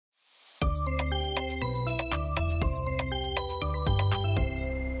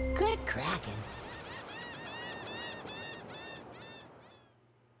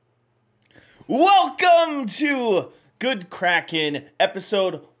Welcome to Good Kraken,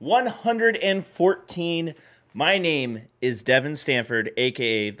 episode 114. My name is Devin Stanford,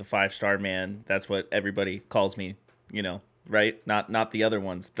 aka the 5-Star Man. That's what everybody calls me, right? Not the other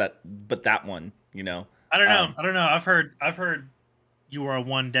ones, but that one, I don't know. I've heard you are a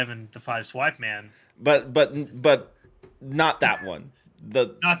one Devin, the 5-Swipe Man. But not that one.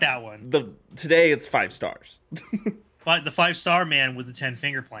 Not that one. Today it's 5 stars. But the 5-Star Man with the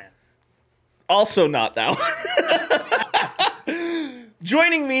 10-finger plan. Also not that one.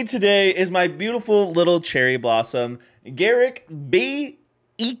 Joining me today is my beautiful little cherry blossom, Garrick B.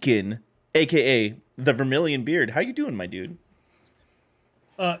 Eakin, aka the Vermilion Beard. How you doing, my dude?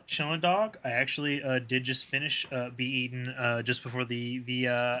 Chillin' dog. I actually did just finish be eating just before the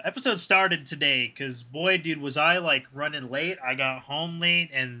episode started today. Cause boy, dude, was I like running late. I got home late,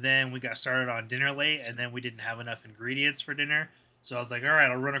 and then we got started on dinner late, and then we didn't have enough ingredients for dinner. So I was like, all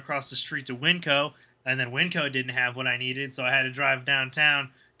right, I'll run across the street to Winco, and then Winco didn't have what I needed, so I had to drive downtown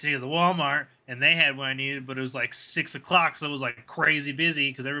to the Walmart, and they had what I needed, but it was like 6 o'clock, so it was like crazy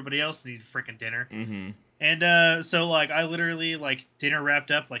busy because everybody else needed freaking dinner. Mm-hmm. And so like I literally like dinner wrapped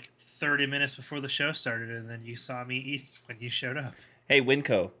up like 30 minutes before the show started, and then you saw me eating when you showed up. Hey,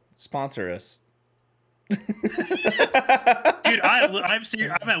 Winco, sponsor us. Dude, I'm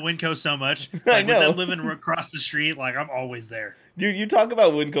serious. I'm at Winco so much. Like, I know. With them living across the street, like I'm always there. Dude, you talk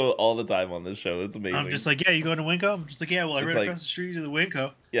about Winco all the time on this show. It's amazing. I'm just like, yeah, you going to Winco? I'm just like, yeah, well, I It's ran like- across the street to the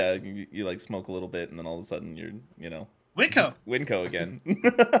Winco. Yeah, you like smoke a little bit, and then all of a sudden you're, Winco. Winco again.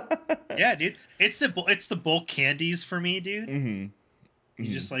 Yeah, dude. It's the bulk candies for me, dude. Mm-hmm.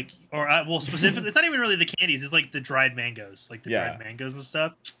 You just like, well, specifically, it's not even really the candies. It's like the dried mangoes, dried mangoes and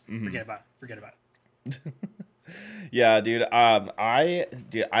stuff. Mm-hmm. Forget about it. Yeah, dude. I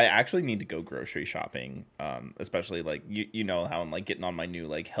actually need to go grocery shopping. Especially like you know how I'm like getting on my new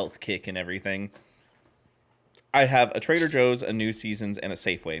like health kick and everything. I have a Trader Joe's, a New Seasons, and a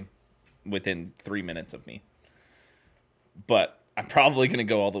Safeway within 3 minutes of me. But I'm probably gonna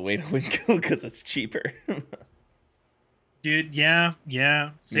go all the way to Winco because it's cheaper. Dude, yeah.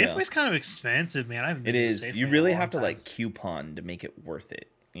 Safeway's kind of expensive, man. It is. You really have to like coupon to make it worth it.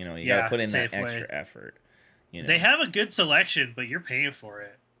 You gotta put in that extra effort. They have a good selection, but you're paying for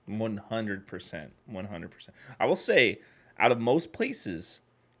it. 100%. I will say, out of most places,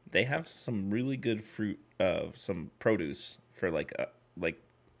 they have some really good fruit, some produce for like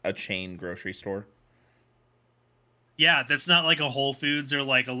a chain grocery store. Yeah, that's not like a Whole Foods or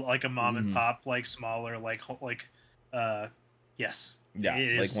like a mom and pop, like smaller, yes. Yeah,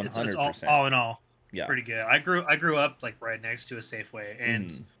 it like is. 100%. It's all in all, yeah, pretty good. I grew up like right next to a Safeway,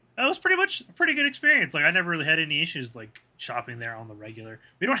 and that was pretty much a pretty good experience. Like I never really had any issues like shopping there on the regular.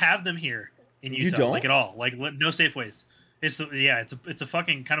 We don't have them here in Utah, You don't? like at all. Like no Safeways. It's a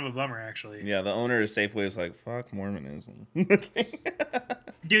fucking kind of a bummer actually. Yeah, the owner of Safeway is like, fuck Mormonism.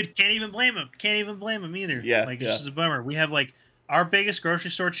 Dude, can't even blame him either. Yeah, like it's just a bummer. We have like our biggest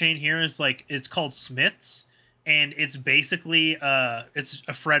grocery store chain here is like it's called Smith's, and it's basically it's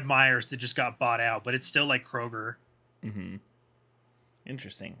a Fred Meyer's that just got bought out, but it's still like Kroger. Mm-hmm.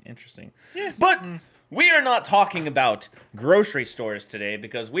 Interesting. Yeah. But we are not talking about grocery stores today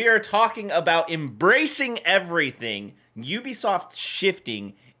because we are talking about embracing everything, Ubisoft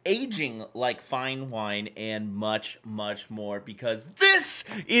shifting, aging like fine wine, and much, much more, because this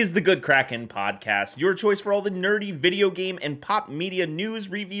is the Good Kraken podcast, your choice for all the nerdy video game and pop media news,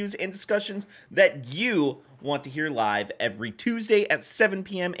 reviews, and discussions that you want to hear live every Tuesday at 7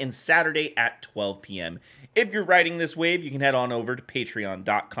 p.m. and Saturday at 12 p.m. If you're riding this wave, you can head on over to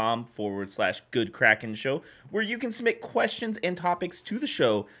patreon.com/Good Kraken Show, where you can submit questions and topics to the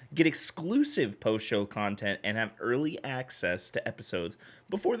show, get exclusive post-show content, and have early access to episodes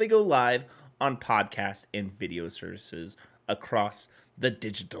before they go live on podcast and video services across the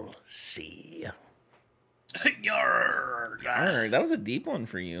digital sea. Yarr. That was a deep one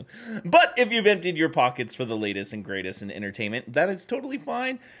for you. But if you've emptied your pockets for the latest and greatest in entertainment, that is totally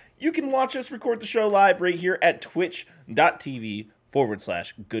fine. You can watch us record the show live right here at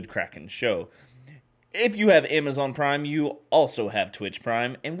twitch.tv/Good Kraken Show. If you have Amazon Prime, you also have Twitch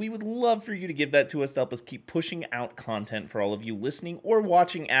Prime, and we would love for you to give that to us to help us keep pushing out content for all of you listening or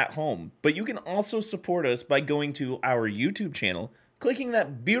watching at home. But you can also support us by going to our YouTube channel, clicking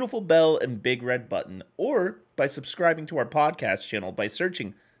that beautiful bell and big red button, or by subscribing to our podcast channel by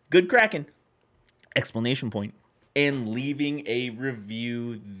searching Good Kraken, ! And leaving a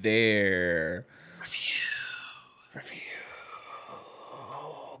review there. Review.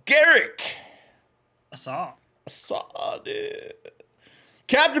 Garrick! I saw it.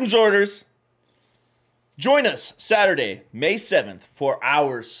 Captain's orders. Join us Saturday, May 7th for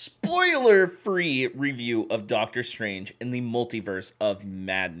our spoiler-free review of Doctor Strange in the Multiverse of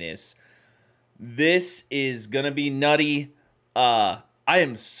Madness. This is going to be nutty. I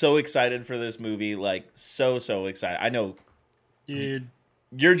am so excited for this movie, like so excited. I know Dude,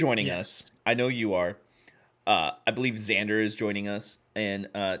 you're joining yes. us. I know you are. I believe Xander is joining us, and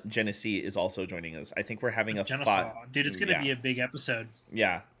Genesee is also joining us. I think we're having a five. Dude, it's gonna be a big episode.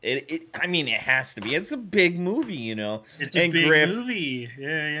 Yeah, I mean, it has to be. It's a big movie, you know. It's a big movie.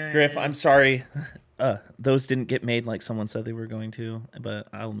 Yeah. Griff, I'm sorry. Those didn't get made like someone said they were going to, but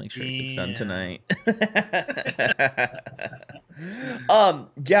I'll make sure it gets done tonight.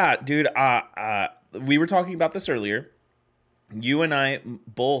 Yeah, dude. We were talking about this earlier. You and I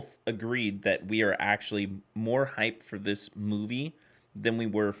both agreed that we are actually more hyped for this movie than we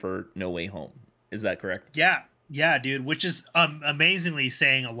were for No Way Home. Is that correct? Yeah, dude. Which is amazingly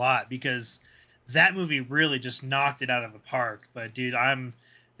saying a lot because that movie really just knocked it out of the park. But dude, I don't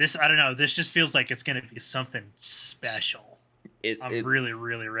know. This just feels like it's gonna be something special. I'm really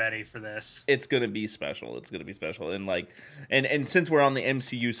ready for this. It's gonna be special. It's gonna be special. And and since we're on the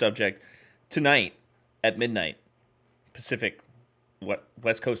MCU subject, tonight at midnight, Pacific,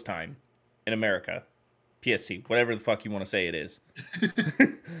 West Coast time in America, PST, whatever the fuck you want to say it is.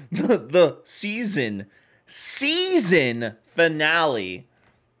 the season finale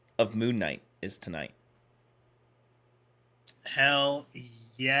of Moon Knight is tonight. Hell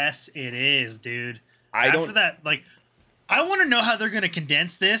yes, it is, dude. I want to know how they're going to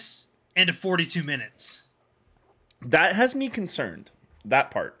condense this into 42 minutes. That has me concerned. That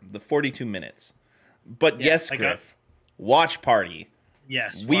part, the 42 minutes. But yeah, yes, Griff, watch party.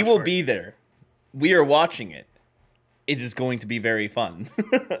 Yes, we will be there. We are watching it. It is going to be very fun.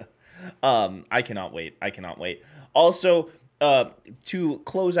 I cannot wait. Also, to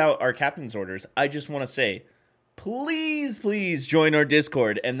close out our captain's orders, I just want to say, please join our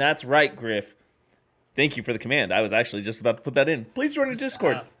Discord. And that's right, Griff. Thank you for the command. I was actually just about to put that in. Please join our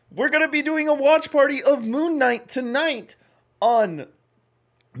Discord. We're going to be doing a watch party of Moon Knight tonight on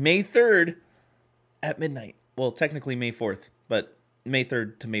May 3rd at midnight. Well, technically May 4th, but May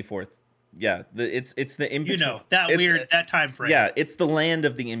 3rd to May 4th. Yeah, it's the in between. You know, that time frame. Yeah, it's the land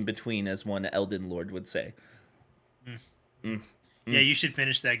of the in between, as one Elden Lord would say. Yeah, you should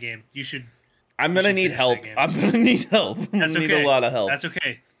finish that game. I'm gonna need help. I'm gonna need help. That's okay. Need a lot of help. That's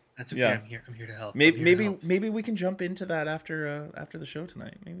okay. Yeah. I'm here to help. Maybe we can jump into that after the show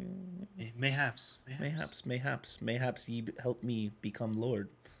tonight. Mayhaps ye help me become Lord.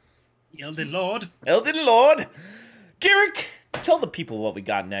 Elden Lord. Garrick, tell the people what we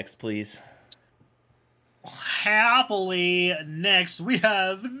got next, please. Happily, next we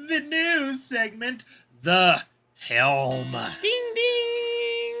have the news segment, The Helm. Ding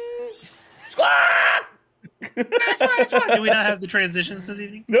ding. Squawk. That's right. Do we not have the transitions this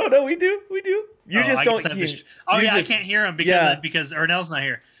evening? No, we do. You just don't hear. I can't hear them because Ernell's not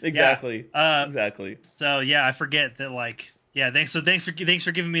here. Exactly. Yeah. Exactly. So yeah, I forget that. Thanks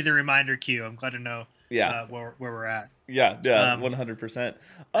for giving me the reminder cue. I'm glad to know. Yeah. Where we're at. Yeah. 100%.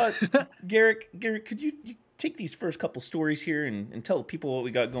 Garrick, could you take these first couple stories here and tell people what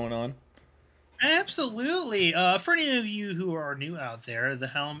we got going on? Absolutely. For any of you who are new out there, The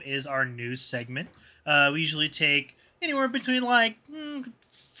Helm is our news segment. We usually take anywhere between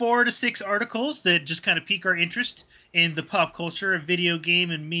 4 to 6 articles that just kind of pique our interest in the pop culture, video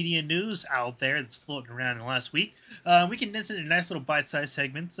game, and media news out there that's floating around in the last week. We condense it into nice little bite-sized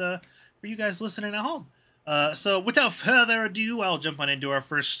segments for you guys listening at home. So without further ado, I'll jump on into our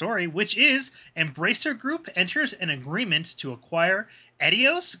first story, which is Embracer Group enters an agreement to acquire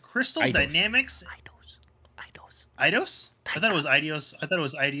Eidos Crystal Dynamics. Eidos? I thought it was Eidos. I thought it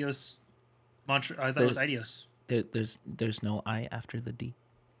was Eidos. I thought it was Eidos. There's no I after the D.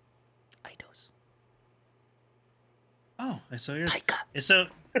 Eidos. Oh, so you're Taika. So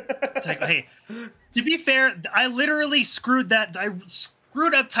Taika. Hey, to be fair, I literally screwed up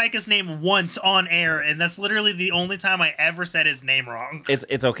Taika's name once on air, and that's literally the only time I ever said his name wrong.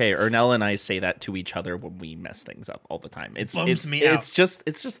 It's okay. Ernell and I say that to each other when we mess things up all the time. It bums me out. It's just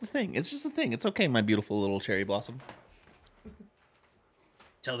the thing. It's okay, my beautiful little cherry blossom.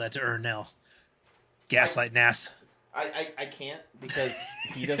 Tell that to Ernell. Gaslight Nass. I can't because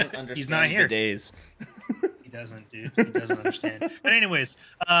he doesn't understand He's not here. The days. He doesn't, dude. He doesn't understand. But anyways,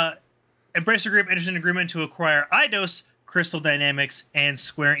 Embracer Group enters an agreement to acquire Eidos, Crystal Dynamics, and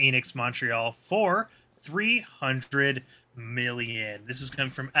Square Enix Montreal for $300 million. This is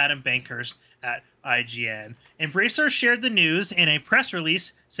coming from Adam Bankhurst at IGN. Embracer shared the news in a press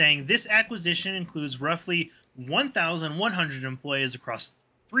release saying this acquisition includes roughly 1,100 employees across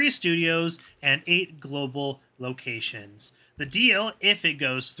 3 studios and 8 global locations. The deal, if it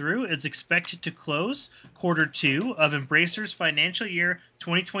goes through, is expected to close Q2 of Embracer's financial year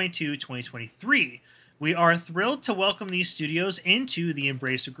 2022-2023. We are thrilled to welcome these studios into the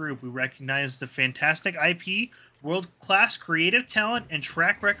Embracer Group. We recognize the fantastic IP, world-class creative talent, and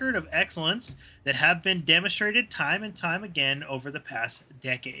track record of excellence that have been demonstrated time and time again over the past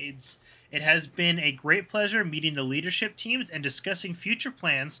decades. It has been a great pleasure meeting the leadership teams and discussing future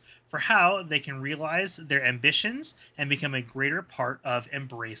plans for how they can realize their ambitions and become a greater part of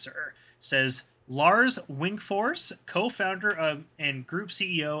Embracer, says Lars Wingforce, co-founder of and group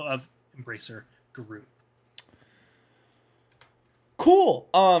CEO of Embracer Group. Cool.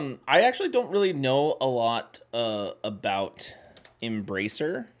 I actually don't really know a lot about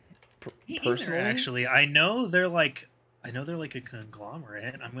Embracer personally. Actually, I know they're like a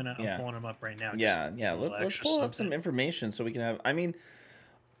conglomerate. I'm pulling them up right now. Yeah. Let's pull up some information so we can have. I mean,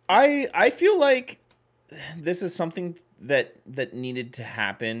 I feel like this is something that needed to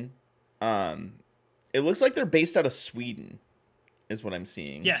happen. It looks like they're based out of Sweden, is what I'm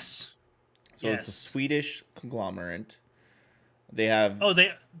seeing. Yes. So it's a Swedish conglomerate. They have. Oh,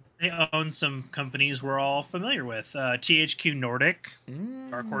 they own some companies we're all familiar with. THQ Nordic,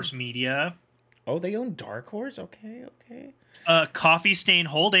 Dark Horse Media. Oh, they own Dark Horse? Okay. Coffee Stain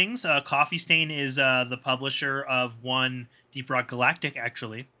Holdings. Coffee Stain is the publisher of one Deep Rock Galactic,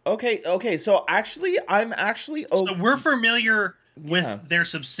 actually. Okay. So actually, So we're familiar with their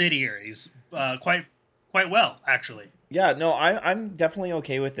subsidiaries quite well, actually. Yeah, no, I'm definitely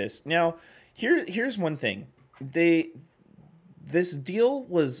okay with this. Now, here's one thing. This deal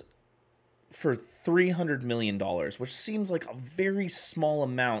was for $300 million, which seems like a very small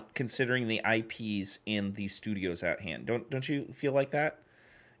amount considering the IPs and the studios at hand. Don't you feel like that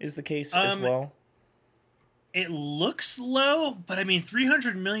is the case as well? It looks low, but I mean,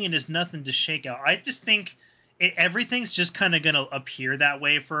 300 million is nothing to shake out. I just think everything's just kind of going to appear that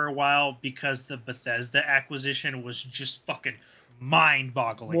way for a while because the Bethesda acquisition was just fucking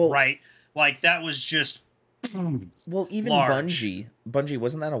mind-boggling, right? Like, that was just well, even large. Bungie,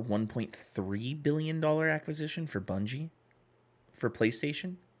 wasn't that a $1.3 billion acquisition for Bungie for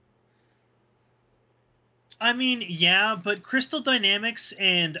PlayStation? I mean, yeah, but Crystal Dynamics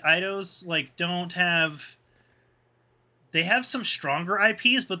and Eidos don't have. They have some stronger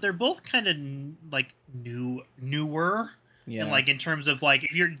IPs, but they're both kind of newer. Yeah. And in terms of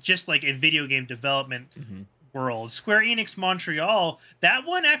if you're just in video game development world, Square Enix Montreal, that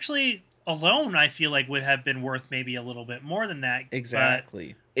one actually alone I feel like would have been worth maybe a little bit more than that.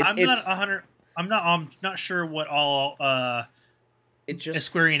 Exactly. I'm not sure what all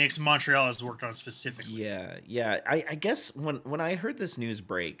Square Enix Montreal has worked on specifically. Yeah. I guess when I heard this news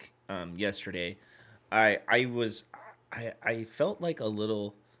break yesterday, I felt like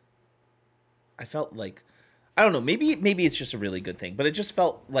I don't know, maybe it's just a really good thing, but it just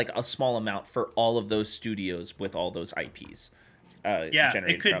felt like a small amount for all of those studios with all those IPs.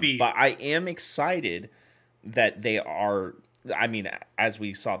 It could be. But I am excited that they are. I mean, as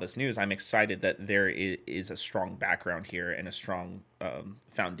we saw this news, I'm excited that there is a strong background here and a strong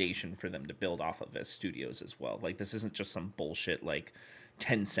foundation for them to build off of as studios as well. Like, this isn't just some bullshit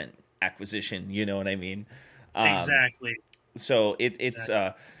 10-cent acquisition. You know what I mean? Exactly. So it's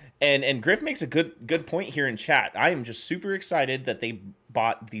and Griff makes a good point here in chat. I am just super excited that they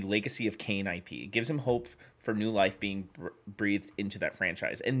bought the Legacy of Kain IP. It gives him hope for new life being breathed into that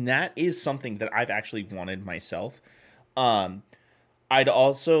franchise, and that is something that I've actually wanted myself. I'd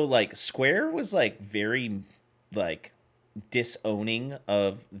also Square was very disowning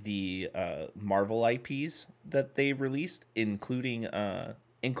of the Marvel IPs that they released, including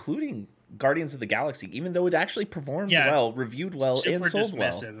Guardians of the Galaxy, even though it actually performed well, reviewed well, and sold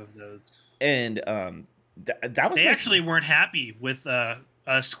well. Of those. And that was they actually weren't happy with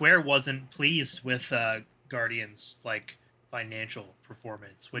Square wasn't pleased with Guardians financial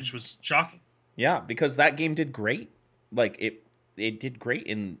performance, which was shocking. Yeah, because that game did great. It did great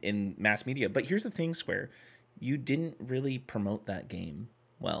in mass media. But here's the thing, Square, you didn't really promote that game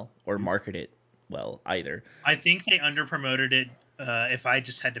well or market it well either. I think they underpromoted it. If I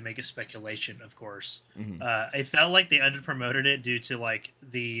just had to make a speculation, of course, it felt like they underpromoted it due to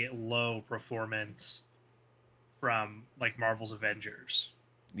the low performance from Marvel's Avengers.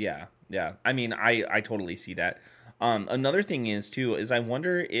 Yeah. I mean, I totally see that. Another thing is I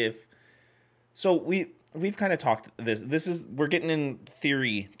wonder if we've kind of talked we're getting in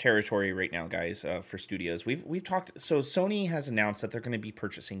theory territory right now, guys, for studios. We've talked. So Sony has announced that they're going to be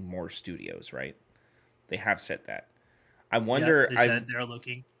purchasing more studios, right? They have said that. I wonder. They said they're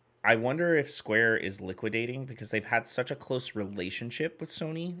looking. I wonder if Square is liquidating because they've had such a close relationship with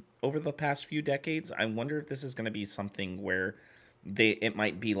Sony over the past few decades. I wonder if this is going to be something where it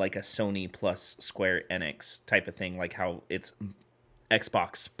might be like a Sony plus Square Enix type of thing, like how it's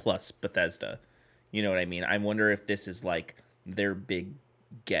Xbox plus Bethesda. You know what I mean? I wonder if this is like their big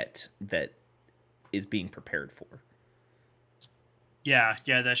get that is being prepared for. Yeah,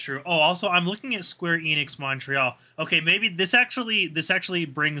 that's true. Oh, also, I'm looking at Square Enix Montreal. Okay, maybe this actually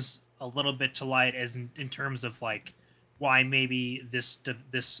brings a little bit to light as in terms of like why maybe this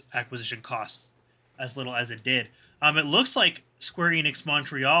acquisition costs as little as it did. It looks like Square Enix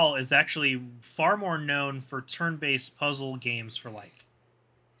Montreal is actually far more known for turn-based puzzle games for like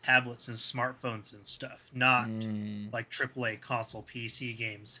tablets and smartphones and stuff, not like AAA console PC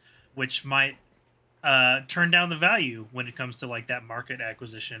games, which might turn down the value when it comes to like that market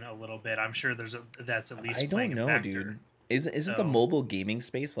acquisition a little bit. I'm sure that's at I least don't playing a know, factor. dude. Isn't the So mobile gaming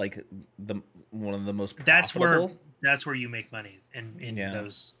space like the one of the most that's where profitable? that's where you make money in Yeah.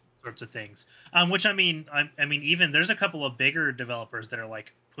 those sorts of things. Which I mean, even there's a couple of bigger developers that are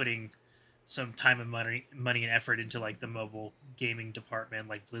like putting some time and money and effort into like the mobile gaming department.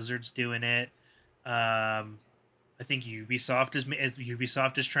 Like Blizzard's doing it. Um, I think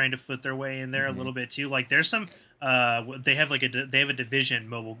Ubisoft is trying to foot their way in there a Hmm. little bit too. Like there's some they have like they have a Division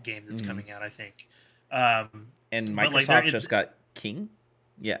mobile game that's Hmm. coming out, I think. Um, And but like there Microsoft just got King.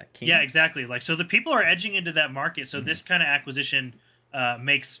 Yeah, yeah, King. exactly. Like so the people are edging into that market. So Hmm. this kind of acquisition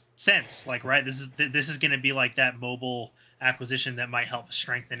makes sense. Like right, this is going to be like that mobile acquisition that might help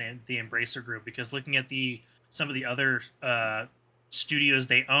strengthen the Embracer Group because looking at some of the other studios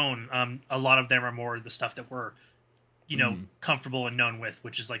they own, a lot of them are more the stuff that we're Hmm. comfortable and known with,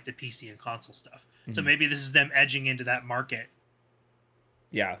 which is like the PC and console stuff. So Hmm. maybe this is them edging into that market.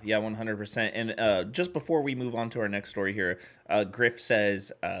 Yeah, 100%. And just before we move on to our next story here, Griff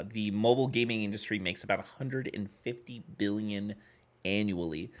says the mobile gaming industry makes about 150 billion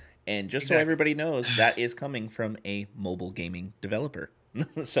annually. And just so Exactly. everybody knows, that is coming from a mobile gaming developer.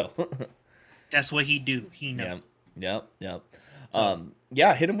 So, That's what he do. He know. yeah, yep. So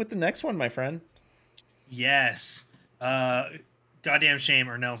Yeah, hit him with the next one, my friend. yes. Uh Goddamn shame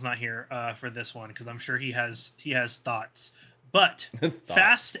Ernell's not here for this one because I'm sure he has thoughts. But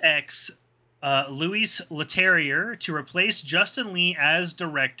Fast Thoughts. X Louis Leterrier to replace Justin Lee as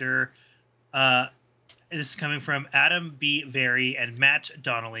director. Uh This is coming from Adam B. Very and Matt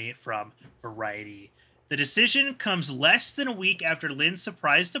Donnelly from Variety. The decision comes less than a week after Lynn's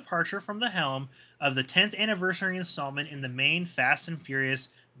surprise departure from the helm of the 10th anniversary installment in the main Fast and Furious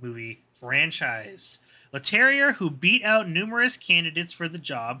movie franchise. Leterrier, who beat out numerous candidates for the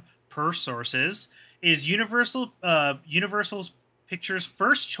job, per sources, is Universal's Pictures'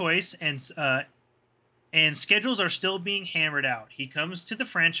 first choice and schedules are still being hammered out. He comes to the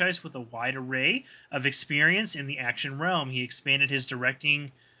franchise with a wide array of experience in the action realm. He expanded his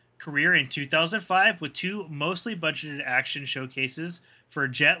directing career in 2005 with two mostly budgeted action showcases for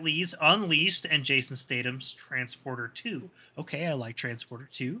Jet Li's Unleashed and Jason Statham's Transporter 2. Okay, I like Transporter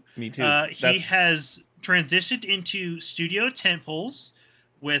 2. Me too. He has transitioned into studio tentpoles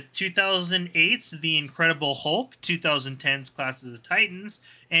with 2008's The Incredible Hulk, 2010's Clash of the Titans,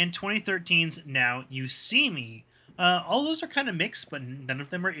 and 2013's Now You See Me. All those are kind of mixed, but none of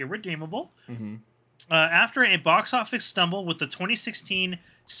them are irredeemable. Hmm. After a box office stumble with the 2016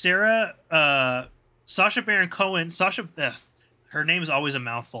 Sasha Baron Cohen, her name is always a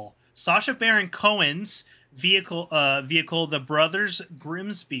mouthful. Sasha Baron Cohen's vehicle, The Brothers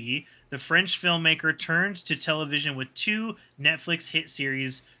Grimsby, the French filmmaker turned to television with two Netflix hit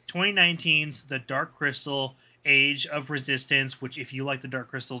series: 2019's The Dark Crystal, Age of Resistance, which if you like The Dark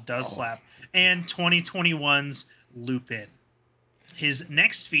Crystal does Oh, slap, yeah. and 2021's Lupin. His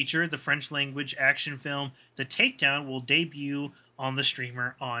next feature, the French language action film The Takedown, will debut on the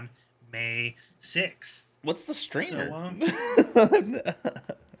streamer on May 6th. What's the So, strainer?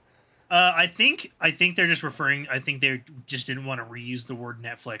 I think they're just referring. I think they just didn't want to reuse the word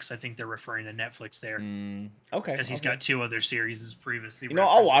Netflix. I think they're referring to Netflix there Okay, because he's okay. got two other series previously You know,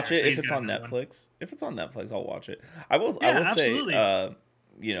 I'll referenced watch there. it So if he's it's got on another one. Netflix. If it's on Netflix, I'll watch it. I will. I Yeah, will say, absolutely.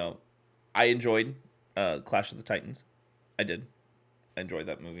 you know, I enjoyed Clash of the Titans. I did. I enjoyed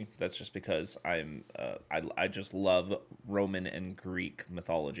that movie. That's just because I just love Roman and Greek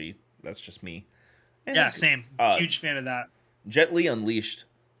mythology. That's just me. Yeah, And same. uh, Huge fan of that. Jet Li Unleashed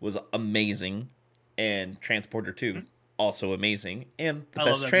was amazing, and Transporter Two Mhm. also amazing, and I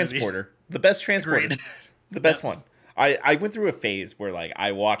love that movie. The best transporter, Agreed. the best Yep. one. I went through a phase where like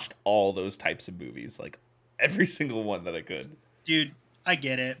I watched all those types of movies, like every single one that I could. Dude, I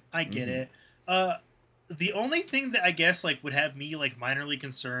get it. I get Hmm. it. Uh, The only thing that I guess like would have me like minorly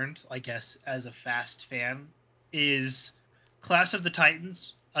concerned, I guess, as a Fast fan, is Class of the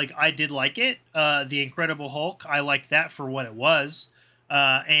Titans. Like I did like it. The Incredible Hulk, I liked that for what it was.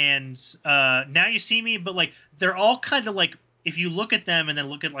 And Now You See Me, but like they're all kind of like, if you look at them and then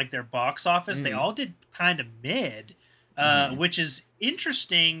look at like their box office, they Mm-hmm. all did kind of mid, Mm-hmm. which is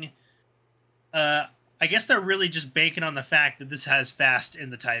interesting. I guess they're really just banking on the fact that this has Fast in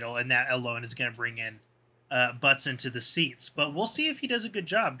the title, and that alone is going to bring in butts into the seats. But we'll see if he does a good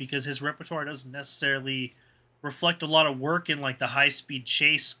job, because his repertoire doesn't necessarily reflect a lot of work in like the high speed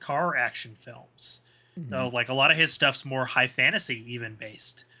chase car action films. Mm-hmm. So like a lot of his stuff's more high fantasy even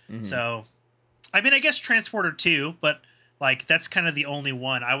based. Mm-hmm. So I mean, I guess Transporter too, but like that's kind of the only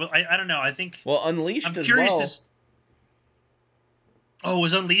one. I don't know. I think Well, Unleashed I'm as curious well. to. Oh,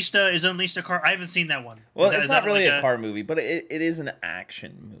 is Unleashed a car? I haven't seen that one. Well, Is it's that not really like a car movie, but it is an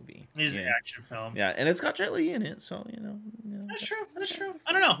action movie. It is an Yeah. action film. Yeah, and it's got Jet Li in it, so That's true. That's true.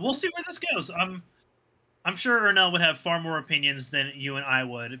 I don't know. We'll see where this goes. I'm sure Ernell would have far more opinions than you and I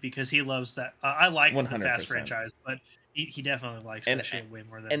would, because he loves that. I like the Fast 100%. franchise, but he definitely likes that shit way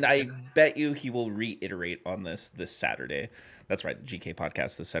more than. And I bet you he will reiterate on this Saturday. That's right, the GK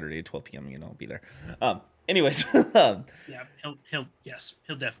podcast this Saturday, 12 p.m. I'll be there. Anyways, yeah, he'll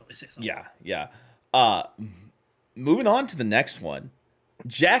definitely say something. yeah. Moving on to the next one.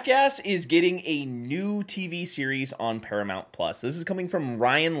 Jackass is getting a new TV series on Paramount Plus. This is coming from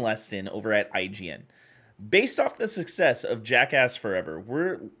Ryan Leston over at IGN. Based off the success of Jackass Forever,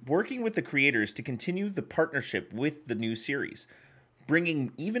 we're working with the creators to continue the partnership with the new series,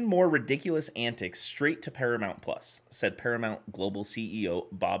 bringing even more ridiculous antics straight to Paramount Plus, said Paramount Global CEO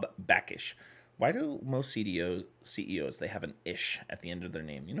Bob Bakish. Why do most CEOs they have an ish at the end of their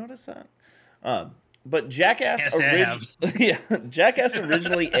name? You notice that? But Jackass, Jackass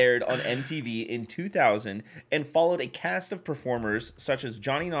originally aired on MTV in 2000 and followed a cast of performers such as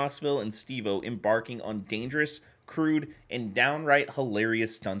Johnny Knoxville and Steve-O embarking on dangerous, crude, and downright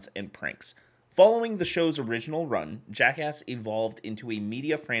hilarious stunts and pranks. Following the show's original run, Jackass evolved into a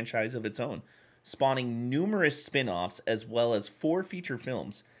media franchise of its own, spawning numerous spin-offs as well as 4 feature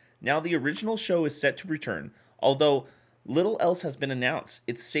films. Now the original show is set to return, although little else has been announced.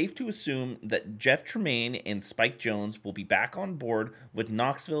 It's safe to assume that Jeff Tremaine and Spike Jonze will be back on board, with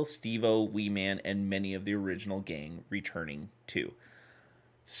Knoxville, Steve-O, Wee Man, and many of the original gang returning too.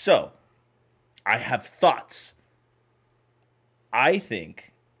 So, I have thoughts. I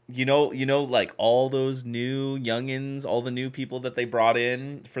think, like all those new youngins, all the new people that they brought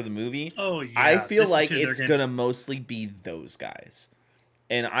in for the movie. Oh, yeah. I feel like it's going to mostly be those guys.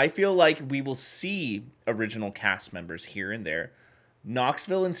 And I feel like we will see original cast members here and there.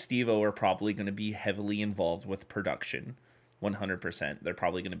 Knoxville and Steve-O are probably going to be heavily involved with production. 100%. They're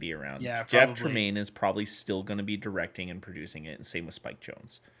probably going to be around. Yeah, Jeff Tremaine is probably still going to be directing and producing it. And same with Spike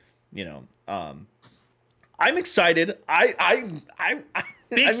Jonze. I'm excited.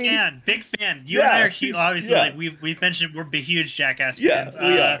 Big fan. You and I are huge, obviously. Like we've mentioned, we're big, huge Jackass fans.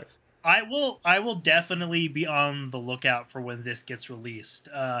 We are. I will definitely be on the lookout for when this gets released.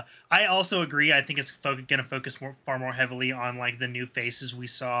 I also agree. I think it's going to focus far more heavily on like the new faces we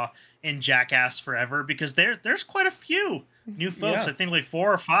saw in Jackass Forever, because there's quite a few new folks. I think like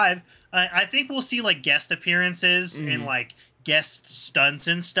 4 or 5. I think we'll see like guest appearances and like guest stunts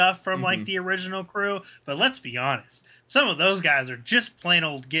and stuff from like the original crew. But let's be honest, some of those guys are just plain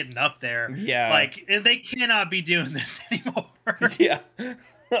old getting up there. Yeah, like they cannot be doing this anymore. Yeah.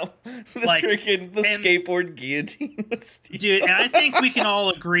 The skateboard guillotine with Steve. Dude, and I think we can all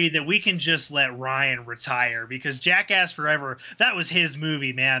agree that we can just let Ryan retire, because Jackass Forever, that was his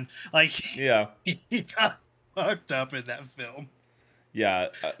movie, man. Like, he got fucked up in that film. Yeah,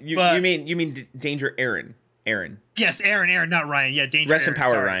 you mean Danger Aaron? Yes, Aaron, not Ryan. Yeah, Danger. Rest in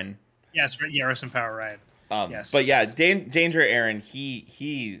power, Ryan. Yes, rest in power, Ryan. Yes, but yeah, Danger Aaron,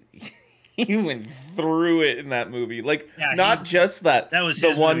 he went through it in that movie. Like, just that was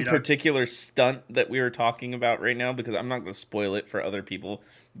the one movie, particular stunt that we were talking about right now, because I'm not going to spoil it for other people.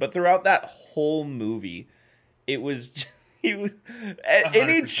 But throughout that whole movie, it was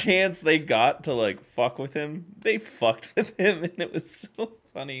any chance they got to like fuck with him, they fucked with him, and it was so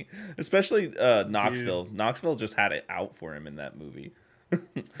funny. Especially Knoxville. Dude. Knoxville just had it out for him in that movie.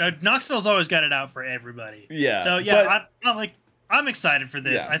 Knoxville's always got it out for everybody. Yeah. So yeah, I'm excited for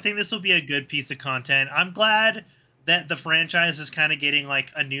this. Yeah. I think this will be a good piece of content. I'm glad that the franchise is kind of getting like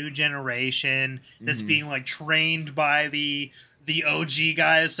a new generation that's being like trained by the OG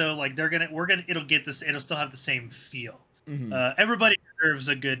guys. So like it'll still have the same feel. Everybody deserves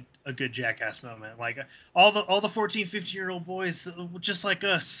a good a good Jackass moment. Like all the 14, 15-year-old boys just like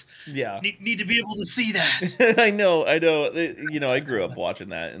us Yeah. need to be able to see that. I know. I grew up watching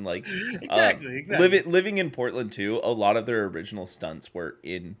that, and like, Exactly. living in Portland too. A lot of their original stunts were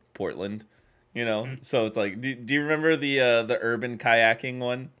in Portland. So it's like, do you remember the urban kayaking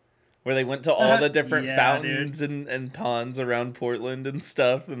one, where they went to all the different Yeah, dude. fountains and ponds around Portland and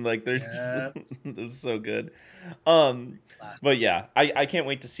stuff, and like they're just Yeah. it was so good. Um, but yeah, I can't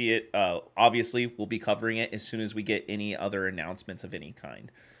wait to see it. Obviously, we'll be covering it as soon as we get any other announcements of any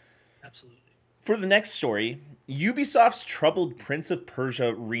kind. Absolutely. For the next story, Ubisoft's troubled Prince of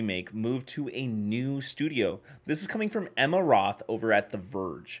Persia remake moved to a new studio. This is coming from Emma Roth over at The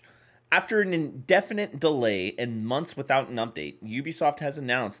Verge. After an indefinite delay and months without an update, Ubisoft has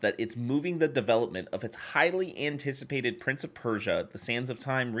announced that it's moving the development of its highly anticipated Prince of Persia: The Sands of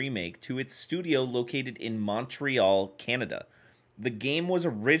Time remake to its studio located in Montreal, Canada. The game was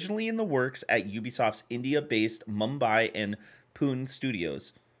originally in the works at Ubisoft's India-based Mumbai and Pune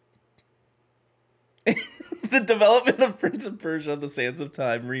studios. The development of Prince of Persia: The Sands of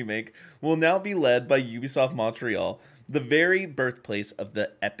Time remake will now be led by Ubisoft Montreal, the very birthplace of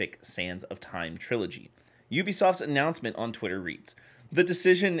the epic Sands of Time trilogy. Ubisoft's announcement on Twitter reads, "The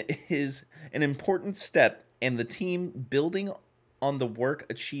decision is an important step, and the team building on the work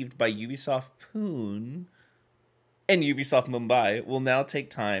achieved by Ubisoft Pune and Ubisoft Mumbai will now take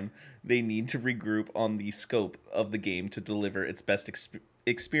time they need to regroup on the scope of the game to deliver its best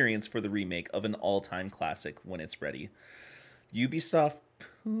experience for the remake of an all-time classic when it's ready." Ubisoft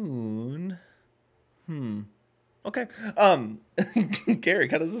Pune. Okay. Garrick,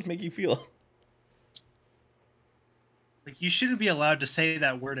 how does this make you feel? Like, you shouldn't be allowed to say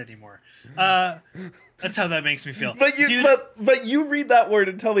that word anymore. That's how that makes me feel. But you read that word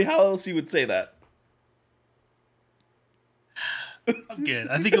and tell me how else you would say that. I'm good.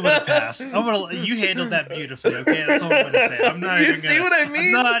 I think I'm gonna pass. You handled that beautifully. Okay, that's all I'm gonna say. I'm not even see what I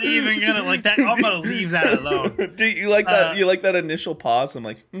mean? I'm not even gonna like that. I'm gonna leave that alone. Do you like that? You like that initial pause? I'm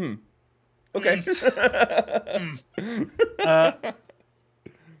like, okay.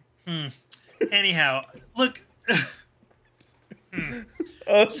 Anyhow, look.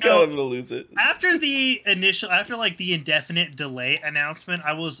 Oh God, I'm gonna lose it. After the indefinite delay announcement,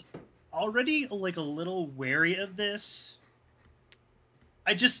 I was already like a little wary of this.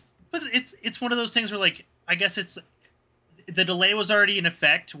 But it's one of those things where, like, I guess the delay was already in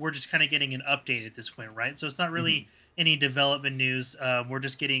effect. We're just kind of getting an update at this point, right? So it's not really any development news. We're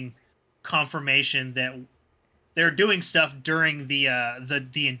just getting confirmation that they're doing stuff during the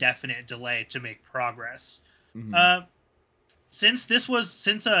indefinite delay to make progress. Since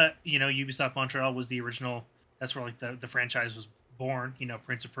Ubisoft Montreal was the original, that's where like the franchise was born.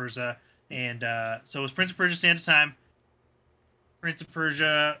 Prince of Persia, and so it was Prince of Persia: Sands of Time, Prince of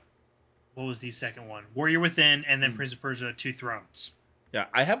Persia. What was the second one? Warrior Within, and then Prince of Persia: Two Thrones. Yeah,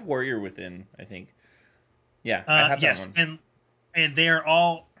 I have Warrior Within, I think. Yeah, I have that one. And they are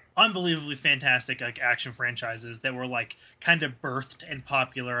all unbelievably fantastic, like, action franchises that were like kind of birthed and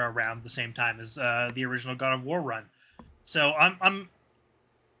popular around the same time as the original God of War run. So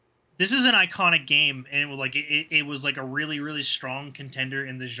this is an iconic game, and it was like a really, really strong contender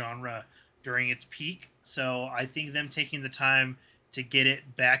in the genre during its peak. So I think them taking the time to get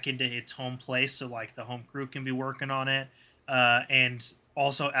it back into its home place, so like the home crew can be working on it, and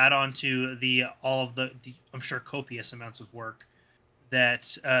also add on to all of the I'm sure copious amounts of work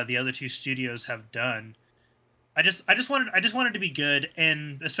that the other two studios have done. I just wanted to be good,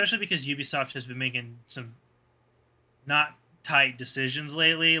 and especially because Ubisoft has been making some not tight decisions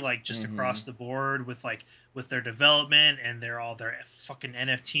lately, like just across the board with their development and their fucking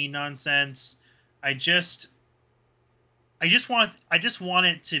NFT nonsense. I just want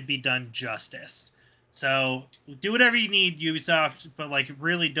it to be done justice. So do whatever you need, Ubisoft, but like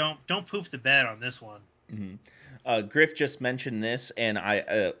really don't poop the bed on this one. Griff just mentioned this, and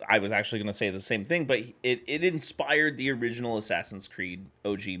I was actually going to say the same thing, but it inspired the original Assassin's Creed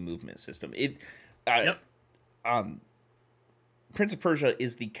OG movement system. Prince of Persia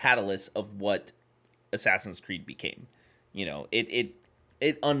is the catalyst of what Assassin's Creed became.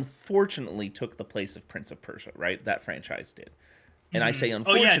 It unfortunately took the place of Prince of Persia, right? That franchise did. And I say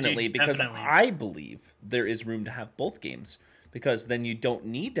unfortunately because definitely. I believe there is room to have both games, because then you don't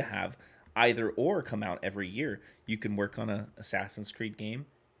need to have either or come out every year. You can work on a Assassin's Creed game,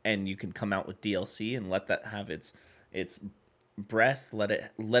 and you can come out with DLC and let that have its breath, let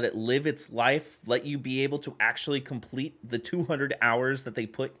it live its life, let you be able to actually complete the 200 hours that they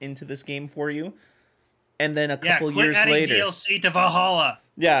put into this game for you. and then a couple quit years adding later, DLC to Valhalla.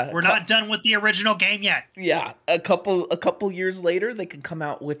 yeah, We're not done with the original game yet. Yeah, a couple years later, they can come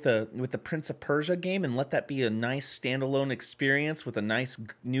out with the Prince of Persia game and let that be a nice standalone experience with a nice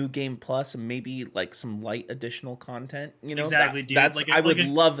new game plus and maybe like some light additional content. You know, Exactly, dude. That's I would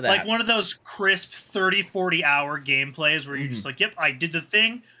love that. Like one of those crisp 30, 40 hour gameplays where you're just like, yep, I did the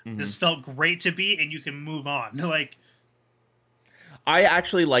thing. This felt great to beat, and you can move on. Like, I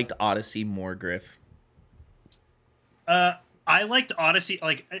actually liked Odyssey more, Griff. I liked Odyssey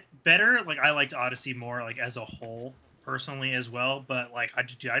better. Like, I liked Odyssey more like as a whole personally as well. But like, I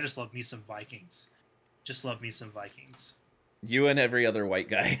just love me some Vikings. Just love me some Vikings. You and every other white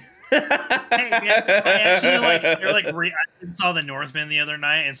guy. Hey man, I actually I saw the Northman the other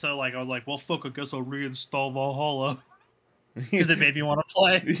night, and so like I was like, well, fuck, I guess I'll reinstall Valhalla because it made me want to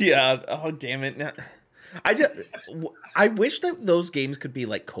play. Yeah. Oh damn it. I wish that those games could be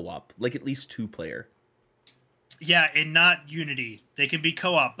like co-op, like at least 2-player. Yeah, and not Unity. They can be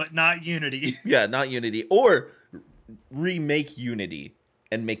co-op, but not Unity. Yeah, not Unity. Or remake Unity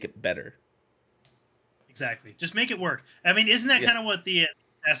and make it better. Exactly. Just make it work. I mean, isn't that kind of what the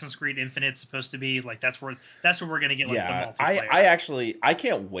Assassin's Creed Infinite's supposed to be? Like, that's where we're gonna get like the multiplayer. I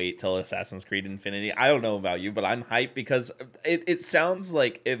can't wait till Assassin's Creed Infinity. I don't know about you, but I'm hyped because it sounds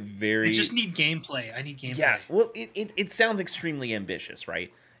like a very. I just need gameplay. I need gameplay. Yeah. Well, it sounds extremely ambitious,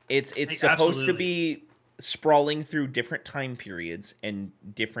 right? It's supposed to be sprawling through different time periods and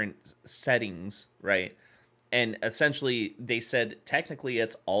different settings, right? And essentially, they said technically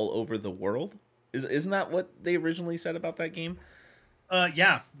it's all over the world. Isn't that what they originally said about that game?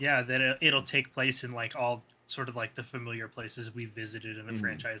 Yeah, that it'll take place in like all sort of like the familiar places we visited in the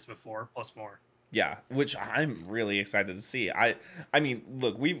franchise before, plus more. Yeah, which I'm really excited to see. I mean,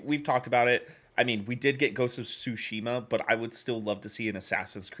 look, we've talked about it. I mean, we did get Ghost of Tsushima, but I would still love to see an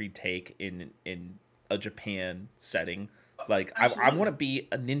Assassin's Creed take in a Japan setting. Like, I want to be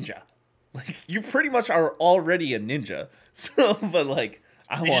a ninja. Like, you pretty much are already a ninja. So, but like,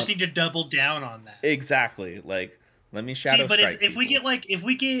 we just need to double down on that. Exactly. Like, let me shadow strike. But if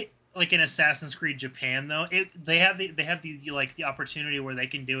we get like an Assassin's Creed Japan though, they have the opportunity where they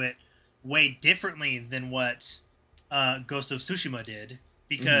can do it way differently than what Ghost of Tsushima did,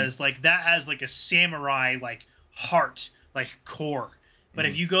 because like that has like a samurai like heart, like core. But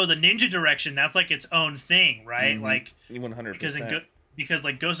if you go the ninja direction, that's like its own thing, right? Like 100%. Because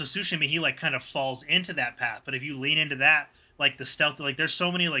like Ghost of Tsushima, he like kind of falls into that path. But if you lean into that, like the stealth, like there's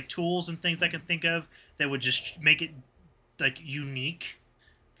so many like tools and things I can think of that would just make it like unique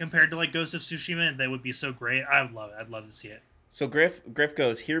compared to like Ghost of Tsushima, and that would be so great. I'd love to see it. So Griff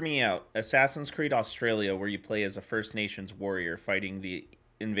goes, hear me out. Assassin's Creed Australia, where you play as a First Nations warrior fighting the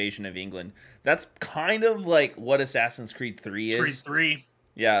invasion of England. That's kind of like what Assassin's Creed 3 is. Creed 3.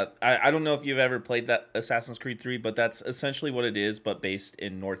 Yeah, I don't know if you've ever played that Assassin's Creed 3, but that's essentially what it is, but based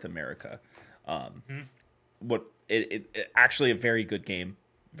in North America. What it actually a very good game.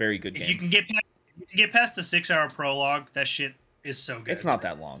 Very good game. If you can get past the 6-hour prologue, that shit is so good. It's not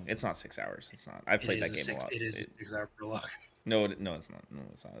that long. It's not 6 hours. It's not. I've played that game a lot. It is a 6-hour prologue. No, it's not. No,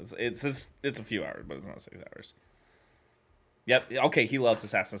 it's not. It's a few hours, but it's not 6 hours. Yep. Okay, he loves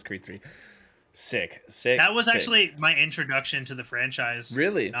Assassin's Creed 3. Sick. That was actually my introduction to the franchise.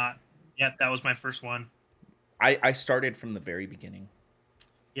 Really? Yep, that was my first one. I started from the very beginning.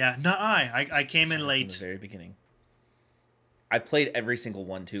 Yeah, I came in late. From the very beginning. I've played every single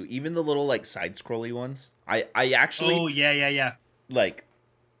one too, even the little like side-scrolly ones. I actually. Oh yeah. Like,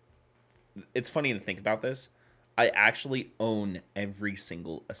 it's funny to think about this. I actually own every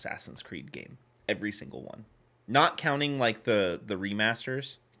single Assassin's Creed game, every single one, not counting like the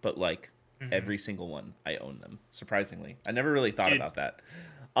remasters, but like every single one. I own them. Surprisingly, I never really thought about that.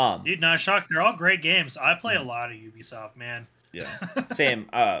 Dude, not shocked. They're all great games. I play a lot of Ubisoft, man. Yeah, same.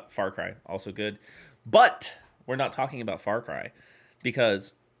 Far Cry, also good, but we're not talking about Far Cry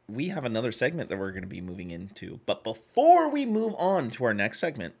because we have another segment that we're going to be moving into. But before we move on to our next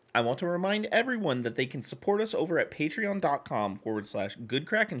segment, I want to remind everyone that they can support us over at patreon.com/Good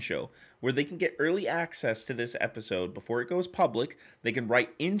Kraken Show, where they can get early access to this episode before it goes public. They can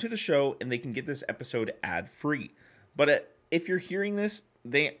write into the show and they can get this episode ad-free. But if you're hearing this,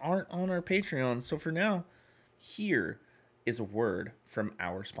 they aren't on our Patreon. So for now, here is a word from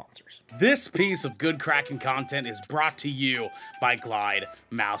our sponsors. This piece of Good Kraken content is brought to you by Glide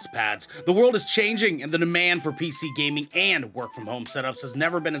mousepads. The world is changing, and the demand for PC gaming and work from home setups has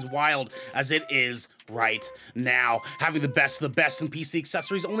never been as wild as it is right now. Having the best of the best in PC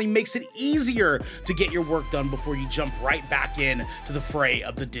accessories only makes it easier to get your work done before you jump right back in to the fray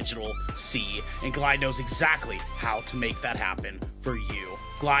of the digital sea. And Glide knows exactly how to make that happen for you.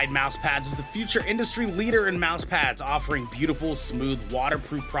 Glide Mouse Pads is the future industry leader in mouse pads, offering beautiful, smooth,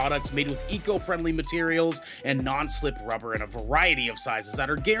 waterproof products made with eco-friendly materials and non-slip rubber in a variety of sizes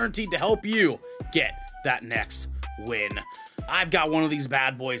that are guaranteed to help you get that next win. I've got one of these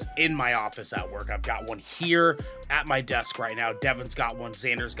bad boys in my office at work. I've got one here at my desk right now. Devin's got one.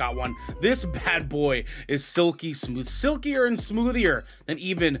 Xander's got one. This bad boy is silky smooth, silkier and smoothier than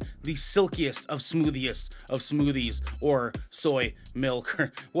even the silkiest of smoothies or soy milk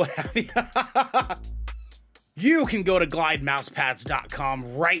or what have you. You can go to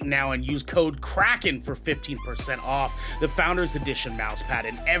glidemousepads.com right now and use code Kraken for 15% off the Founders Edition mousepad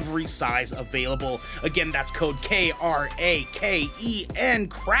in every size available. Again, that's code Kraken,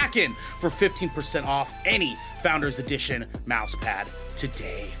 Kraken, for 15% off any Founders Edition mousepad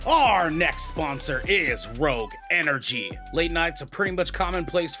today. Our next sponsor is Rogue Energy. Late nights are pretty much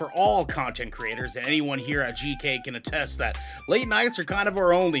commonplace for all content creators, and anyone here at GK can attest that late nights are kind of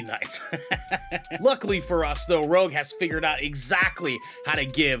our only nights. Luckily for us, though, Rogue has figured out exactly how to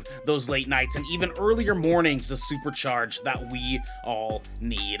give those late nights and even earlier mornings the supercharge that we all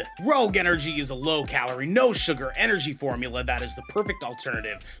need. Rogue Energy is a low-calorie, no-sugar energy formula that is the perfect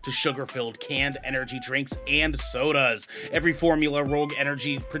alternative to sugar-filled canned energy drinks and sodas. Every formula Rogue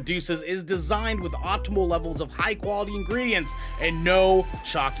Energy produces is designed with optimal levels of high-quality ingredients and no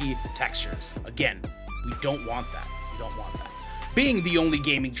chalky textures. Again, we don't want that. We don't want that. Being the only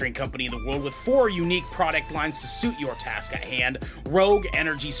gaming drink company in the world with 4 unique product lines to suit your task at hand, Rogue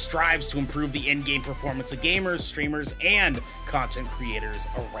Energy strives to improve the in-game performance of gamers, streamers, and content creators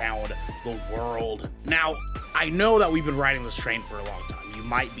around the world. Now, I know that we've been riding this train for a long time. You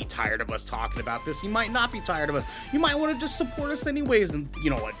might be tired of us talking about this. You might not be tired of us. You might want to just support us anyways. And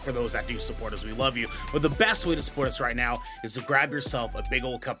you know what? For those that do support us, we love you. But the best way to support us right now is to grab yourself a big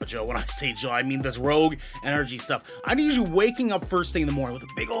old cup of Joe. When I say Joe, I mean this Rogue Energy stuff. I need you waking up first thing in the morning with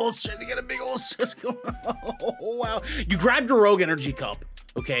a big old shit to get a big old shit going. Oh, wow. You grab your Rogue Energy cup.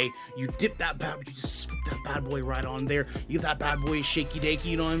 Okay, you dip that you just scoop that bad boy right on there. You give that bad boy a shaky dakey,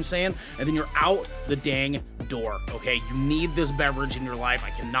 you know what I'm saying? And then you're out the dang door, okay? You need this beverage in your life. I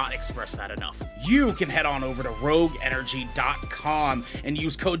cannot express that enough. You can head on over to rogueenergy.com and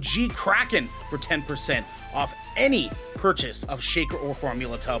use code GKRAKEN for 10% off any purchase of shaker or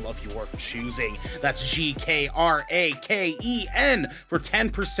formula tub of your choosing. That's GKRAKEN for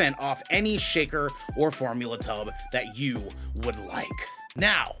 10% off any shaker or formula tub that you would like.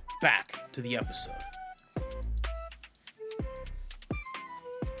 Now, back to the episode.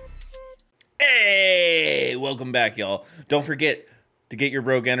 Hey, welcome back, y'all. Don't forget to get your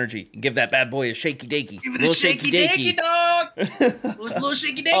Rogue Energy and give that bad boy a shaky dakey. Give it a shaky dakey, dog. little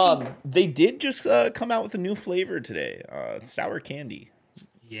shaky dakey. They did just come out with a new flavor today. Sour candy.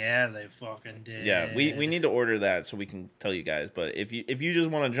 Yeah, they fucking did. Yeah, we need to order that so we can tell you guys. But if you just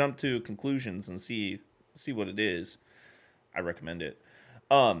want to jump to conclusions and see what it is, I recommend it.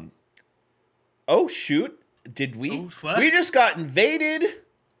 Oh shoot! Did we? We just got invaded.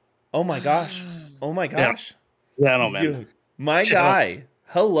 Oh my gosh! Oh my gosh! Yeah, I don't know, man. Dude, my guy.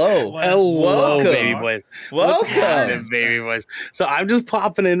 Hello. Hello, welcome. baby boys. Welcome, What's happening, baby boys. So I'm just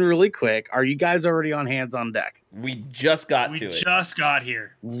popping in really quick. Are you guys already on Hands on Deck? We just got to it. We just got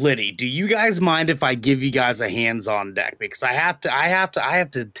here. Liddy, do you guys mind if I give you guys a Hands on Deck? Because I have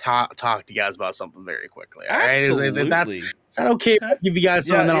to talk to you guys about something very quickly. All right? Absolutely. Is that okay? If I give you guys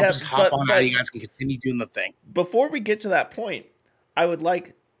something, then I'll just hop on out. You guys can continue doing the thing. Before we get to that point, I would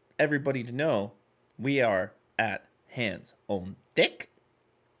like everybody to know we are at Hands on Deck.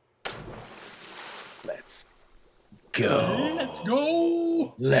 Let's go. Let's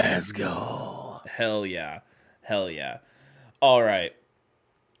go. Let's go. Hell yeah. Hell yeah. All right.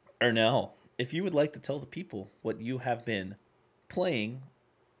 Ernell, if you would like to tell the people what you have been playing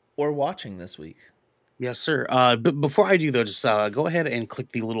or watching this week. Yes, sir. But before I do, though, just go ahead and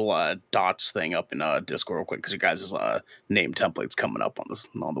click the little dots thing up in Discord real quick because your guys' name template's coming up on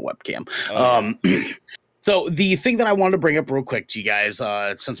the webcam. Oh, yeah. So the thing that I wanted to bring up real quick to you guys,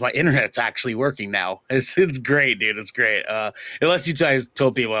 since my internet's actually working now, it's great, dude. It's great. Unless you guys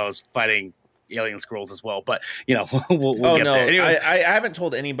told people I was fighting alien scrolls as well, but you know, we'll get there. Anyways, I haven't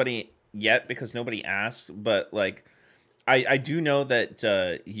told anybody yet because nobody asked, but like, I do know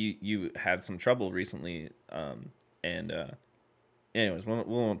that you had some trouble recently, and anyways, we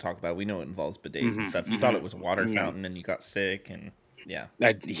won't talk about it. We know it involves bidets and stuff. You thought it was a water fountain, and you got sick, and yeah.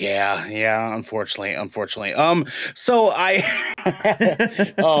 Unfortunately. So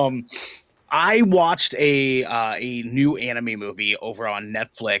I watched a new anime movie over on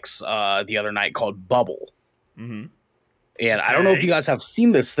Netflix the other night called Bubble. Mm-hmm. And I don't know if you Okay. guys have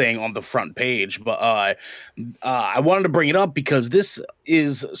seen this thing on the front page, but I wanted to bring it up because this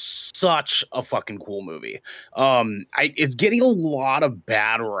is such a fucking cool movie. It's getting a lot of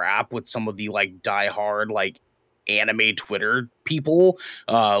bad rap with some of the like diehard like anime Twitter people.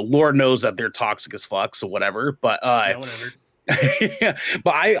 Lord knows that they're toxic as fuck, so whatever. But Yeah, whatever.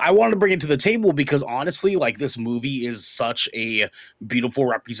 but I wanted to bring it to the table because honestly, like this movie is such a beautiful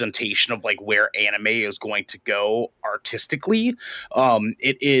representation of like where anime is going to go artistically.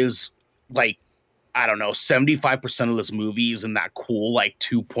 It is like I don't know, 75% of this movie is in that cool like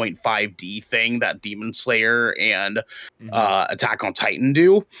 2.5D thing that Demon Slayer and Attack on Titan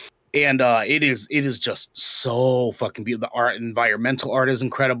do. And it is just so fucking beautiful. The art, environmental art is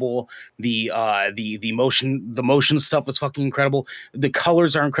incredible. The motion stuff is fucking incredible. The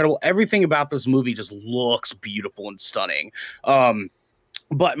colors are incredible. Everything about this movie just looks beautiful and stunning.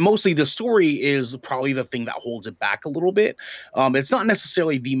 But mostly the story is probably the thing that holds it back a little bit. It's not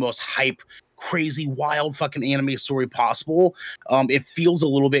necessarily the most hype, crazy, wild fucking anime story possible. It feels a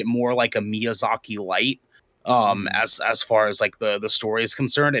little bit more like a Miyazaki light. As far as like the story is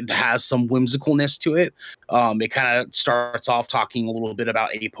concerned, it has some whimsicalness to it. It kind of starts off talking a little bit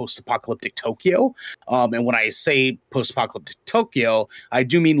about a post-apocalyptic Tokyo. And when I say post-apocalyptic Tokyo, I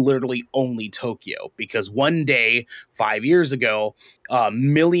do mean literally only Tokyo, because one day 5 years ago,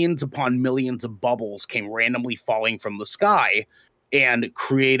 millions upon millions of bubbles came randomly falling from the sky and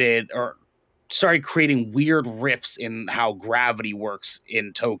started creating weird rifts in how gravity works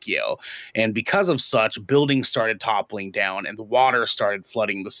in Tokyo. And because of such, buildings started toppling down and the water started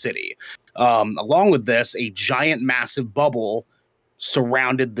flooding the city. Along with this, a giant, massive bubble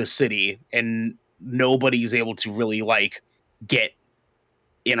surrounded the city, and nobody's able to really like get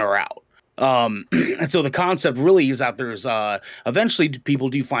in or out. And so the concept really is that there's eventually people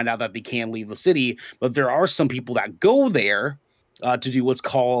do find out that they can leave the city, but there are some people that go there to do what's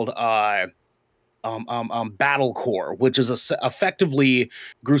called battle core, which is effectively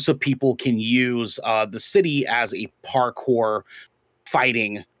groups of people can use the city as a parkour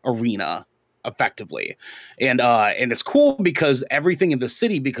fighting arena effectively. And it's cool because everything in the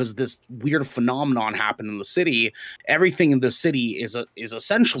city, because this weird phenomenon happened in the city, everything in the city is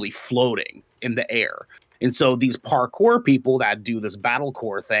essentially floating in the air. And so these parkour people that do this battle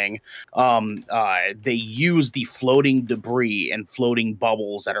core thing, they use the floating debris and floating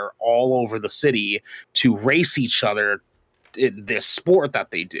bubbles that are all over the city to race each other in this sport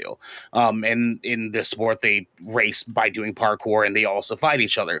that they do. And in this sport, they race by doing parkour, and they also fight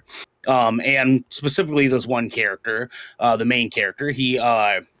each other. And specifically, this one character, the main character, he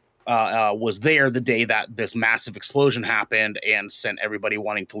was there the day that this massive explosion happened and sent everybody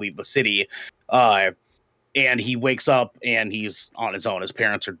wanting to leave the city. And he wakes up and he's on his own. His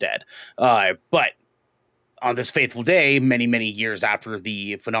parents are dead. But on this fateful day, many, many years after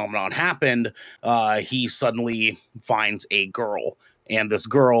the phenomenon happened, he suddenly finds a girl. And this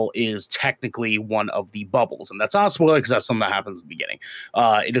girl is technically one of the bubbles. And that's not a spoiler because that's something that happens at the beginning.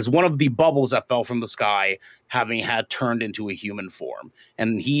 It is one of the bubbles that fell from the sky, having had turned into a human form.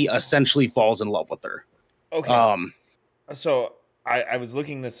 And he essentially falls in love with her. Okay. So I was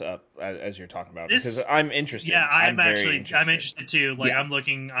looking this up as you're talking about because I'm interested. Yeah, I'm interested. interested too. Like, yeah. I'm on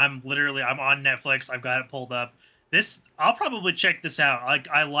Netflix. I've got it pulled up. I'll probably check this out.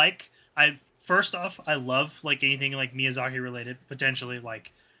 First off, I love like anything like Miyazaki related, potentially.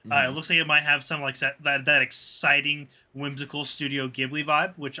 Like, it looks like it might have some like that exciting, whimsical Studio Ghibli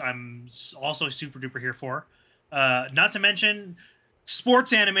vibe, which I'm also super duper here for. Not to mention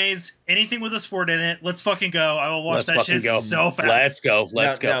sports animes, anything with a sport in it. Let's fucking go. I will watch that shit so fast.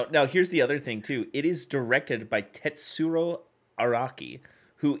 Let's go. Now, here's the other thing too. It is directed by Tetsuro Araki,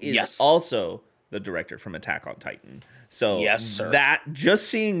 who is also the director from Attack on Titan. So yes, sir. That just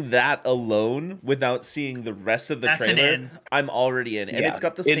seeing that alone without seeing the rest of the trailer, I'm already in. And it's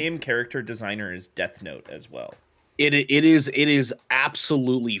got the same character designer as Death Note as well. It is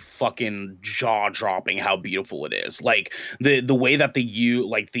absolutely fucking jaw-dropping how beautiful it is. Like the way that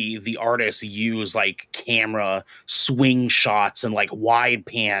the artists use like camera swing shots and like wide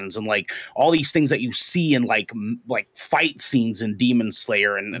pans and like all these things that you see in like fight scenes in Demon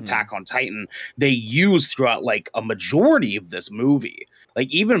Slayer and Attack on Titan, they use throughout like a majority of this movie. Like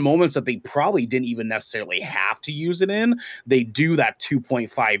even moments that they probably didn't even necessarily have to use it in, they do that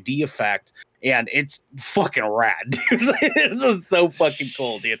 2.5D effect. And it's fucking rad, dude. This is so fucking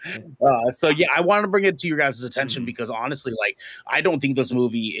cool, dude. So yeah, I wanted to bring it to your guys' attention because honestly, like, I don't think this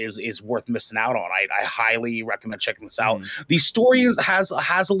movie is worth missing out on. I highly recommend checking this out. The story has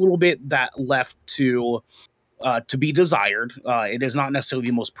a little bit that left to to be desired. It is not necessarily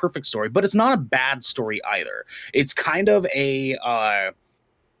the most perfect story, but it's not a bad story either. It's kind of it's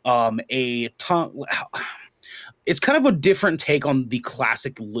kind of a different take on the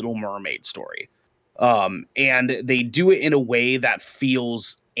classic Little Mermaid story. And they do it in a way that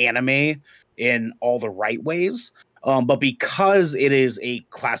feels anime in all the right ways. But because it is a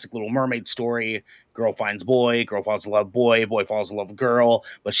classic Little Mermaid story, girl finds boy, girl falls in love boy, boy falls in love with girl,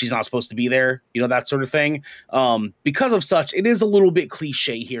 but she's not supposed to be there, that sort of thing. Because of such, it is a little bit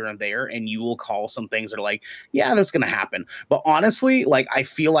cliche here and there, and you will call some things that are like, yeah, that's gonna happen. But honestly, like, I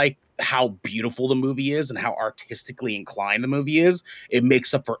feel like how beautiful the movie is and how artistically inclined the movie is, it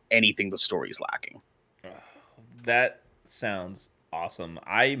makes up for anything the story is lacking. That sounds awesome.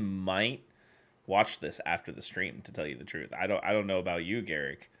 I might watch this after the stream, to tell you the truth. I don't know about you,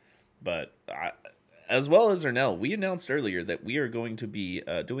 Garrick, but as well as Ernell, we announced earlier that we are going to be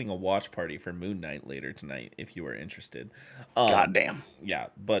doing a watch party for Moon Knight later tonight, if you are interested. Goddamn. Yeah,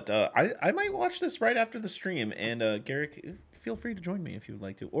 but I might watch this right after the stream, and Garrick, feel free to join me if you would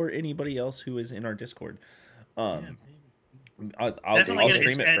like to, or anybody else who is in our Discord. I'll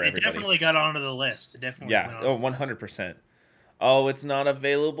stream it for everybody. It definitely got onto the list. It definitely yeah, 100%. Oh, it's not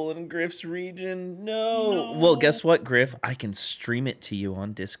available in Griff's region. No. Well, guess what, Griff? I can stream it to you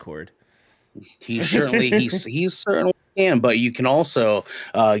on Discord. He certainly can, but you can also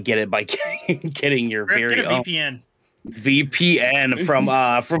get it by getting your Griff, very get a own VPN from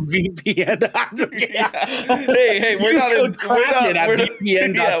VPN. Hey,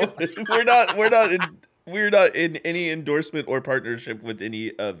 we're not in any endorsement or partnership with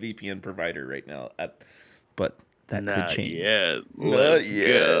any VPN provider right now. But that could change. Let's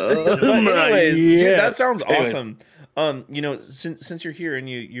go. Anyways, dude, that sounds awesome. Since you're here and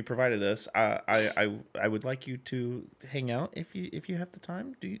you provided this, I would like you to hang out if you have the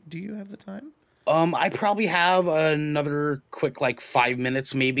time. Do you have the time? I probably have another quick 5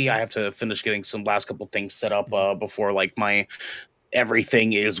 minutes maybe. I have to finish getting some last couple things set up before my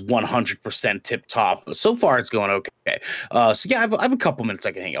everything is 100% tip top. But so far it's going okay. So yeah, I have a couple minutes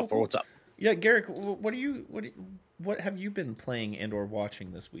I can hang out for. What's up? Yeah, Garrick, what have you been playing and or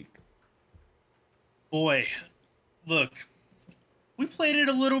watching this week? Boy, look, we played it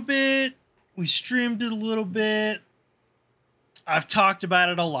a little bit. We streamed it a little bit. I've talked about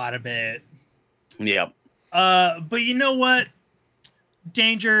it a lot of bit. Yep. But you know what?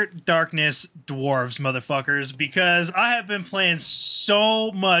 Danger, darkness, dwarves, motherfuckers, because I have been playing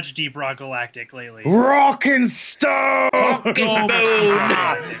so much Deep Rock Galactic lately. Rock and Stone! Look,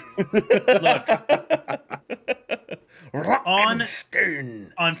 on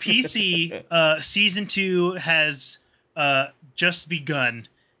PC, Season 2 has just begun,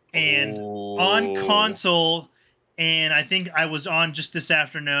 and on console, and I think I was on just this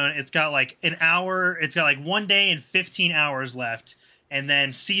afternoon, it's got an hour, it's got 1 day and 15 hours left. And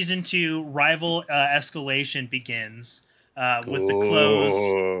then Season 2 Rival Escalation begins with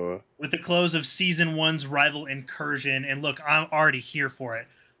the close of Season 1's Rival Incursion. And look, I'm already here for it.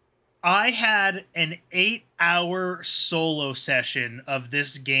 I had an 8-hour solo session of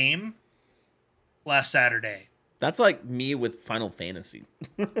this game last Saturday. That's like me with Final Fantasy.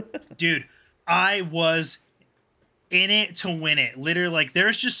 Dude, I was in it to win it. Literally,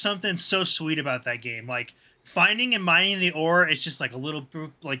 there's just something so sweet about that game. Finding and mining the ore is just a little bit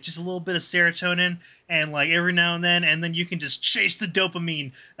of serotonin, and every now and then you can just chase the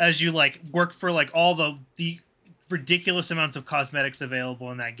dopamine as you work for all the ridiculous amounts of cosmetics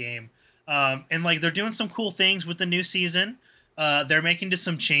available in that game. And they're doing some cool things with the new season. They're making just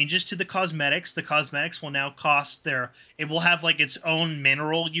some changes to the cosmetics. The cosmetics will now cost it will have its own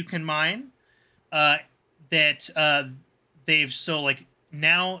mineral you can mine. Now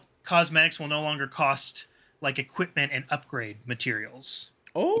cosmetics will no longer cost equipment and upgrade materials.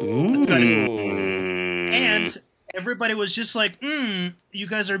 And everybody was just you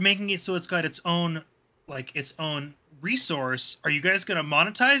guys are making it so it's got its own resource. Are you guys going to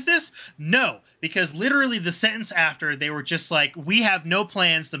monetize this? No, because literally the sentence after, they were just we have no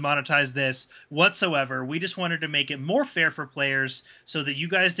plans to monetize this whatsoever. We just wanted to make it more fair for players so that you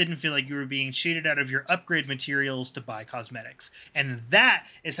guys didn't feel like you were being cheated out of your upgrade materials to buy cosmetics. And that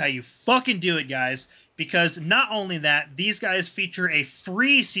is how you fucking do it, guys. Because not only that, these guys feature a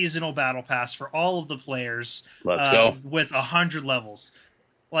free seasonal battle pass for all of the players. Let's go. With 100 levels.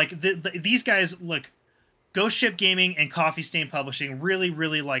 These guys, look, Ghost Ship Gaming and Coffee Stain Publishing really,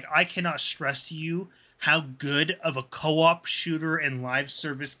 really I cannot stress to you how good of a co-op shooter and live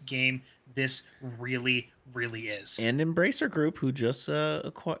service game this really, really is. And Embracer Group, who just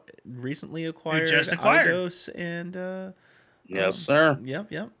recently acquired Eidos and yes, sir.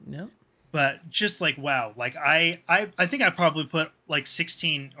 Yep. but just like wow, like I think I probably put like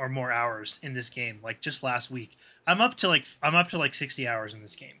 16 or more hours in this game like just last week. I'm up to like 60 hours in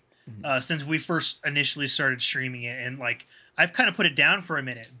this game since we first initially started streaming it, and like I've kind of put it down for a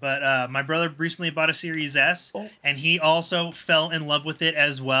minute, but my brother recently bought a Series S, Oh, and he also fell in love with it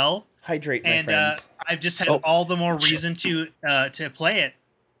as well, hydrate, my and friends. I've just had Oh, all the more shit. reason to play it.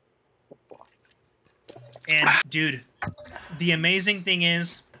 And dude, the amazing thing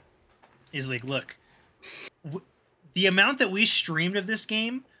is like, look, the amount that we streamed of this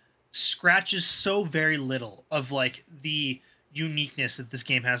game scratches so very little of like the uniqueness that this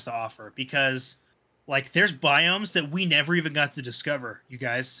game has to offer, because like there's biomes that we never even got to discover, you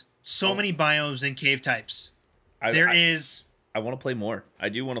guys. So Oh. many biomes and cave types. I There I, is, I want to play more. I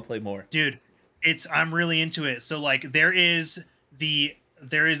do want to play more. dude, I'm really into it. So like there's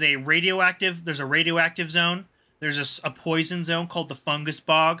a radioactive zone. There's a poison zone called the fungus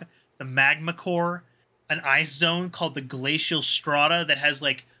bog, the magma core, an ice zone called the glacial strata that has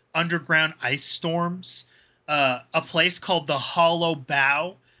like underground ice storms, a place called the hollow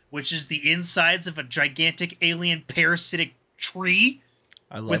bow, which is the insides of a gigantic alien parasitic tree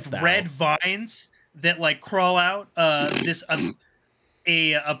I love with Bao. red vines that like crawl out. This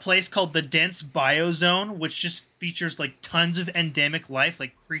a place called the dense biozone, which just features like tons of endemic life,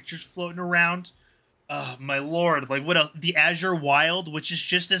 like creatures floating around. Oh my lord! Like what else? The Azure Wild, which is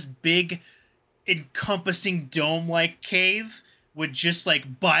just this big, encompassing dome-like cave with just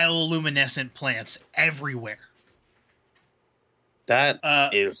like bioluminescent plants everywhere. That Uh,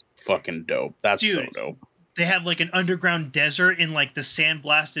 is fucking dope. That's so dude, dope. they have like an underground desert in like the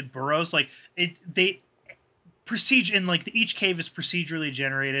sandblasted burrows. Like they procedure, and like each cave is procedurally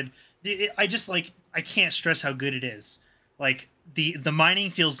generated. I just like I can't stress how good it is. Like the mining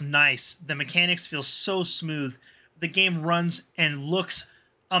feels nice. The mechanics feel so smooth. The game runs and looks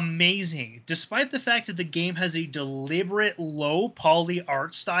amazing, despite the fact that the game has a deliberate low poly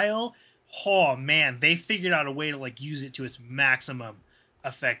art style. Oh man, they figured out a way to like use it to its maximum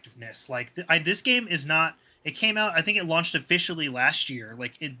effectiveness. Like this game is not. It came out. I think it launched officially last year.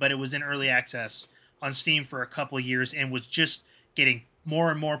 But it was in early access on Steam for a couple years and was just getting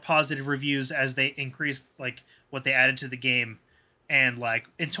more and more positive reviews as they increased like what they added to the game. And like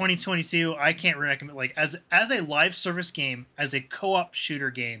in 2022, I can't recommend like as a live service game, as a co-op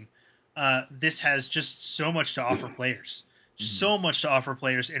shooter game, this has just so much to offer players. So much to offer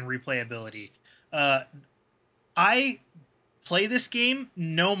players in replayability. I play this game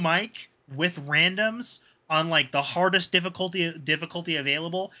no mic with randoms on like the hardest difficulty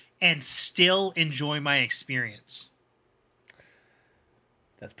available and still enjoy my experience.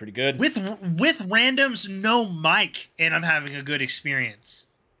 That's pretty good. With randoms no mic and I'm having a good experience.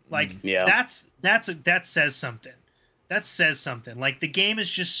 Like Yeah. that says something. That says something. Like the game is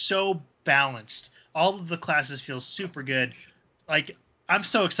just so balanced. All of the classes feel super good. Like I'm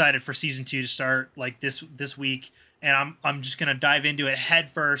so excited for season 2 to start like this week, and I'm just gonna dive into it head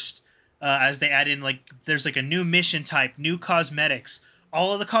first. As they add in like there's like a new mission type, new cosmetics,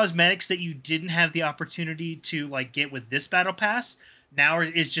 all of the cosmetics that you didn't have the opportunity to like get with this battle pass now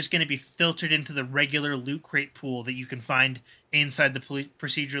is just going to be filtered into the regular loot crate pool that you can find inside the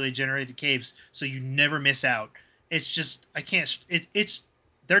procedurally generated caves, so you never miss out. It's just I can't. It's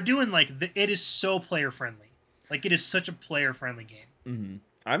they're doing like it is so player friendly. Like it is such a player friendly game.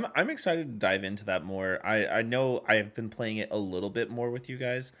 Mm-hmm. I'm excited to dive into that more. I know I have been playing it a little bit more with you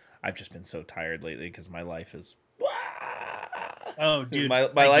guys. I've just been so tired lately because my life is. Oh, dude, my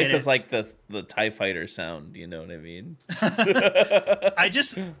life is like the TIE fighter sound. You know what I mean?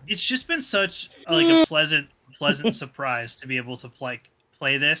 It's just been such like a pleasant surprise to be able to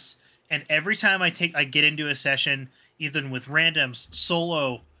play this. And every time I get into a session, either with randoms,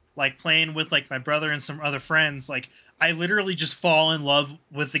 solo, like playing with like my brother and some other friends, like I literally just fall in love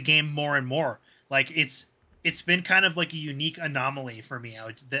with the game more and more. Like it's been kind of like a unique anomaly for me.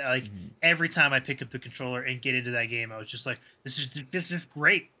 Every time I pick up the controller and get into that game, I was just like, this is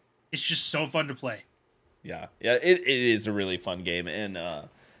great. It's just so fun to play. Yeah, it is a really fun game, and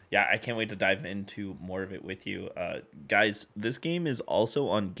yeah, I can't wait to dive into more of it with you, guys. This game is also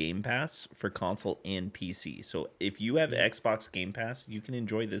on Game Pass for console and PC. So if you have Xbox Game Pass, you can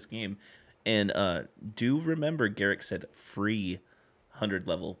enjoy this game. And do remember, Garrick said free 100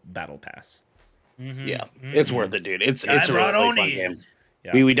 level battle pass. Mm-hmm. Yeah, it's worth it, dude. It's a really fun game.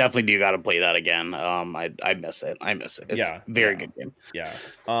 Yeah. We definitely do got to play that again. I miss it. It's a very good game. Yeah.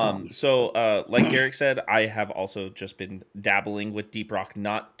 So like Garrick said, I have also just been dabbling with Deep Rock,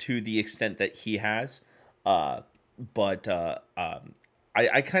 not to the extent that he has, but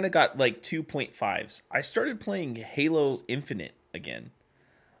I kind of got like 2.5s. I started playing Halo Infinite again.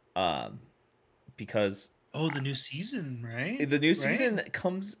 Because the new season, right? the new Right? season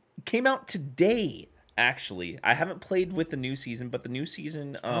came out today. Actually, I haven't played with the new season, but the new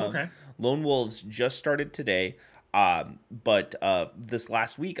season, Okay. Lone Wolves, just started today. But this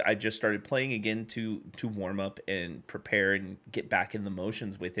last week, I just started playing again to warm up and prepare and get back in the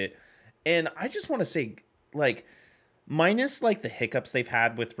motions with it. And I just want to say, like, minus like the hiccups they've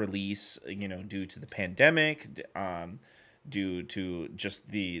had with release, due to the pandemic, due to just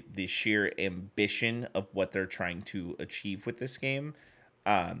the sheer ambition of what they're trying to achieve with this game.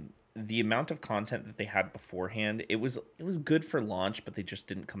 The amount of content that they had beforehand, it was good for launch, but they just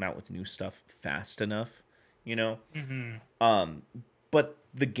didn't come out with new stuff fast enough, Mm-hmm. But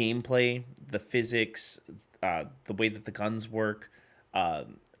the gameplay, the physics, the way that the guns work, uh,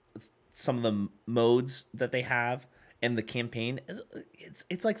 some of the modes that they have, and the campaign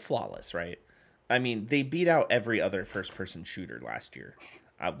it's like flawless, right? I mean, they beat out every other first person shooter last year.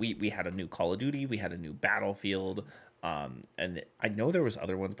 We had a new Call of Duty, we had a new Battlefield, and I know there was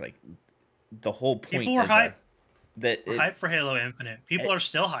other ones, but the whole point People were is hyped. that Hype for Halo Infinite. People are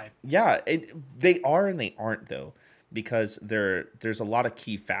still hyped. yeah, they are and they aren't though, because there's a lot of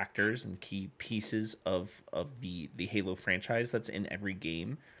key factors and key pieces of the Halo franchise that's in every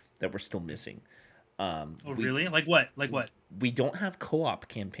game that we're still missing. Really? Like what? We don't have co-op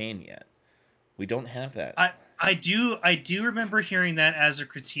campaign yet. We don't have that. I do remember hearing that as a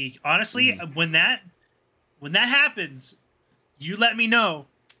critique. Honestly, when that happens, you let me know.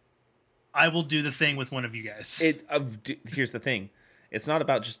 I will do the thing with one of you guys. Here's the thing. It's not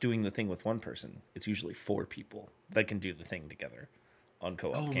about just doing the thing with one person. It's usually 4 people that can do the thing together on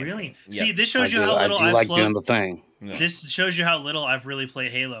co-op. Oh, campaign. really? Yep. See, this shows you how little I do like doing the thing. Yeah. This shows you how little I've really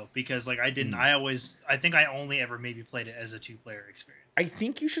played Halo, because like I think I only ever maybe played it as a 2-player experience. I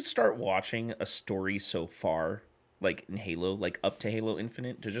think you should start watching a story so far, like in Halo, like up to Halo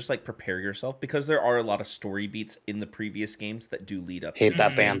Infinite, to just like prepare yourself, because there are a lot of story beats in the previous games that do lead up. Hate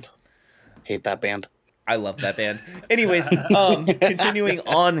that band. Hate that band. I love that band. Anyways, continuing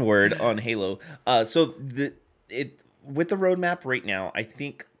onward on Halo. With the roadmap right now, I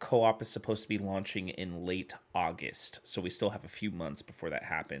think co-op is supposed to be launching in late August. So we still have a few months before that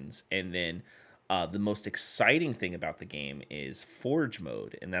happens. And then the most exciting thing about the game is Forge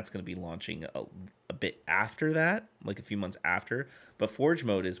mode, and that's going to be launching a bit after that, like a few months after. But Forge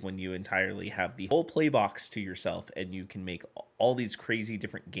mode is when you entirely have the whole play box to yourself, and you can make all these crazy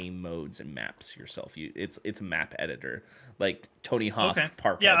different game modes and maps yourself. It's a map editor, like Tony Hawk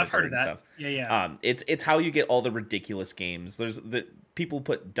Park. Yeah, I've heard of that. Stuff. Yeah. It's how you get all the ridiculous games. There's the people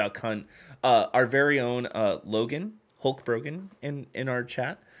put Duck Hunt. Our very own Logan Hulk Brogan in our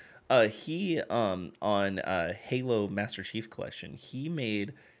chat. He on Halo Master Chief Collection, he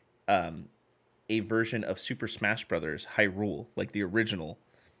made a version of Super Smash Brothers Hyrule, like the original,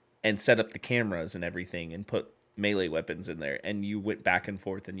 and set up the cameras and everything and put melee weapons in there, and you went back and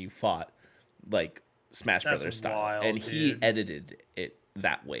forth and you fought like Smash Brothers style. Wild, and dude. He edited it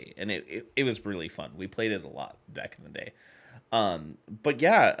that way, and it was really fun. We played it a lot back in the day. But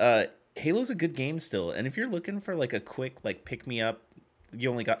yeah, Halo's a good game still, and if you're looking for like a quick like pick me up, you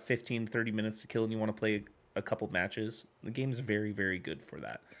only got 15-30 minutes to kill and you want to play a couple matches, the game's very, very good for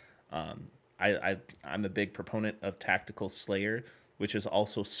that. I'm a big proponent of Tactical Slayer, which is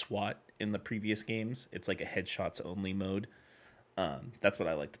also SWAT in the previous games. It's like a headshots only mode. That's what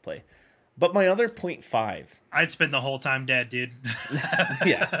I like to play. But my other 0.5... I'd spend the whole time dead, dude.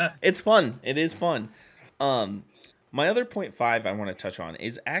 Yeah, it's fun. It is fun. My other 0.5 I want to touch on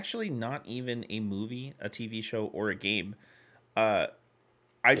is actually not even a movie, a TV show, or a game.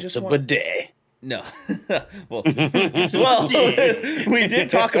 It's a bidet. No. well, we did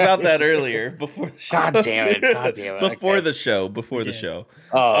talk about that earlier before the show. God damn it. Before the show.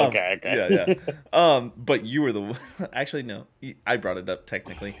 Oh, okay. Yeah. But you were the actually no. I brought it up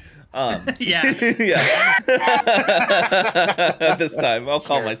technically. Yeah. Yeah. This time I'll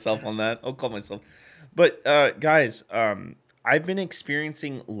call myself on that. But guys, I've been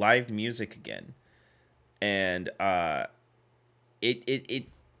experiencing live music again. And it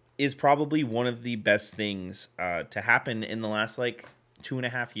is probably one of the best things to happen in the last like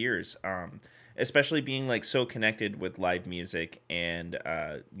 2.5 years, especially being like so connected with live music, and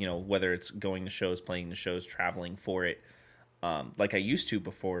whether it's going to shows, playing the shows, traveling for it, like I used to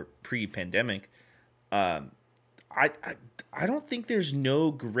before pre-pandemic. I don't think there's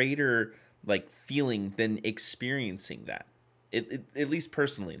no greater like feeling than experiencing that, at least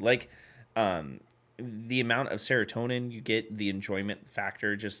personally. Like the amount of serotonin you get, the enjoyment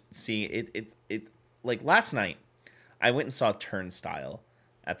factor, just seeing it like last night I went and saw Turnstile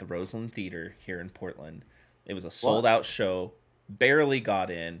at the Roseland Theater here in Portland. It was a sold out show, barely got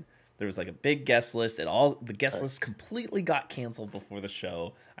in. There was like a big guest list, and all the guest lists completely got canceled before the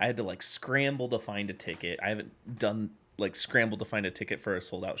show. I had to like scramble to find a ticket. I haven't done like scrambled to find a ticket for a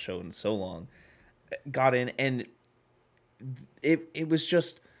sold out show in so long. Got in, and it was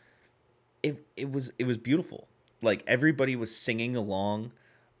just it was beautiful. Like everybody was singing along.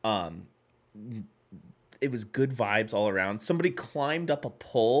 It was good vibes all around. Somebody climbed up a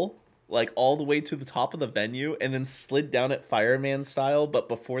pole like all the way to the top of the venue and then slid down it fireman style, but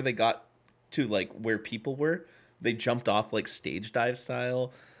before they got to like where people were, they jumped off like stage dive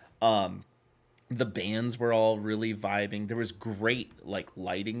style. The bands were all really vibing. There was great like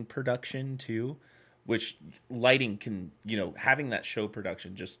lighting production too, which lighting can, you know, having that show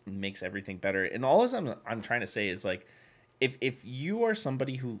production just makes everything better. And all I'm trying to say is like, if you are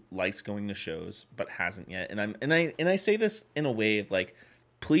somebody who likes going to shows but hasn't yet, and I say this in a way of like,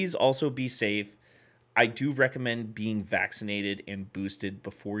 please also be safe. I do recommend being vaccinated and boosted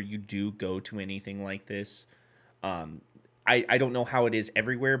before you do go to anything like this. I don't know how it is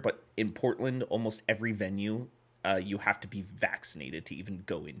everywhere, but in Portland, almost every venue, you have to be vaccinated to even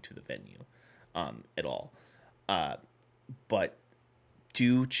go into the venue at all. But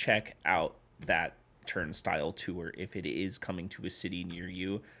do check out that Turnstile tour if it is coming to a city near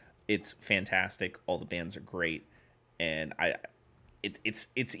you. It's fantastic. All the bands are great, and it's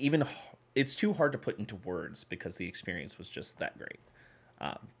too hard to put into words because the experience was just that great.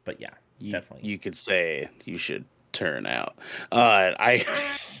 But yeah, definitely. You could say you should turn out. They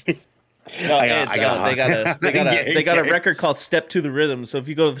got a record called "Step to the Rhythm." So if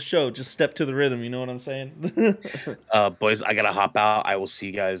you go to the show, just step to the rhythm. You know what I'm saying? Boys, I gotta hop out. I will see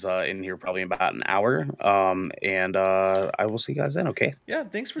you guys in here probably in about an hour. And I will see you guys then. Okay. Yeah.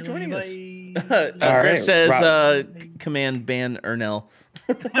 Thanks for joining us. Griff says, "Command ban Ernell."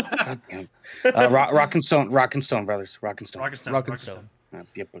 Rock and Stone, brothers. Rock and Stone.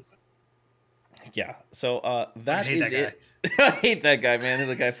 Yep. Yeah. So that is it. I hate that guy, man.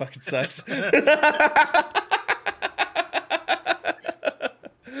 The guy fucking sucks.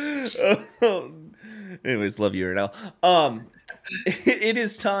 Anyways, love you, Ernell. It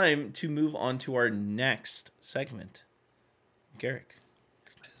is time to move on to our next segment. Garrick.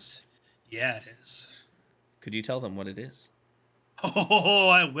 Yeah, it is. Could you tell them what it is? Oh,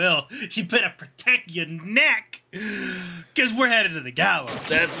 I will. You better protect your neck, because we're headed to the gallows.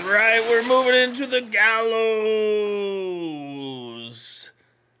 That's right. We're moving into the gallows.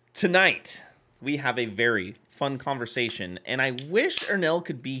 Tonight, we have a very fun conversation, and I wish Ernell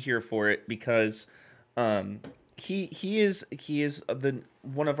could be here for it because he is the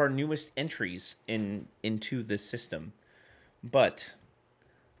one of our newest entries into this system. But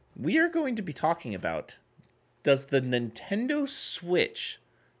we are going to be talking about, does the Nintendo Switch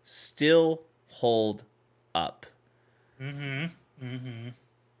still hold up?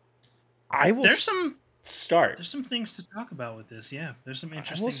 I will start. There's some things to talk about with this. Yeah, there's some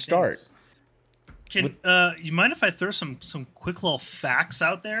interesting. I will start. Can you mind if I throw some quick little facts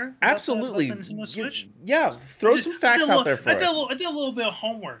out there? Absolutely. About the Nintendo Switch? Yeah, throw some facts out there for us. I did a little bit of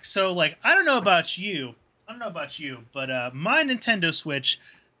homework. So like, I don't know about you, but my Nintendo Switch,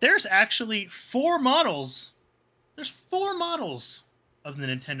 there's actually 4 models. There's 4 models of the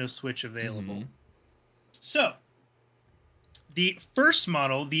Nintendo Switch available. So, the first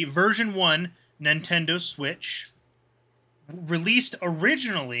model, the version 1 Nintendo Switch, released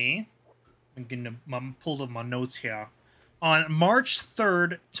originally, I'm pulled up my notes here, on March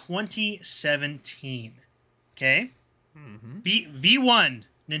 3rd, 2017. Okay? V1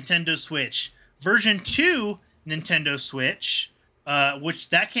 Nintendo Switch. Version 2 Nintendo Switch, which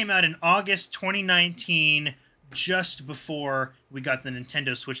that came out in August 2019, just before we got the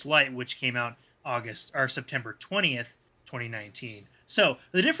Nintendo Switch Lite, which came out September 20th, 2019. So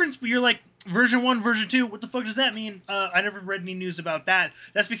the difference, you're like, version 1, version 2, what the fuck does that mean? I never read any news about that.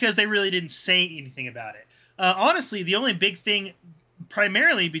 That's because they really didn't say anything about it. Honestly, the only big thing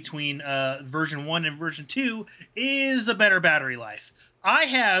primarily between version 1 and version 2 is a better battery life. I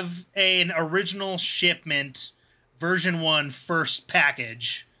have an original shipment version 1 first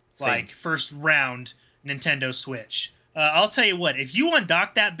package, like first round Nintendo Switch. I'll tell you what, if you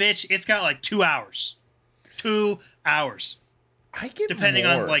undock that bitch, it's got like 2 hours. 2 hours. I get depending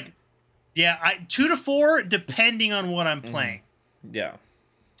more. On like, yeah, 2 to 4 depending on what I'm playing. Yeah.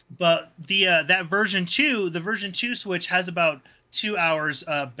 But the that version 2, the version 2 Switch has about 2 hours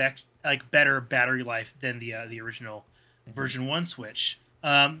better battery life than the original version 1 Switch.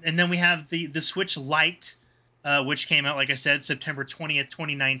 And then we have the Switch Lite, which came out, like I said, September 20th,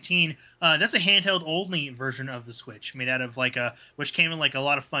 2019. That's a handheld only version of the Switch, made out of which came in like a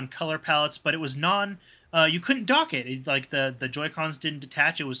lot of fun color palettes, but it was you couldn't dock it. Like the Joy Cons didn't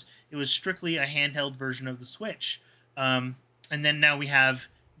detach. It was strictly a handheld version of the Switch. And then now we have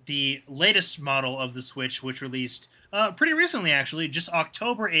the latest model of the Switch, which released pretty recently, actually, just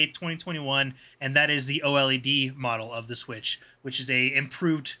October 8th, 2021, and that is the OLED model of the Switch, which is a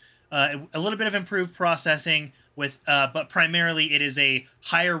little bit of improved processing with, but primarily it is a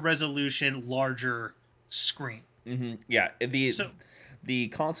higher resolution, larger screen. Yeah, the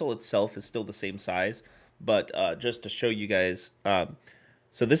console itself is still the same size, but just to show you guys,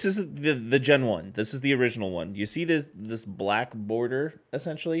 so this is the Gen 1. This is the original one. You see this black border,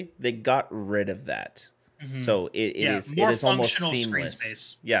 essentially? They got rid of that. So it is almost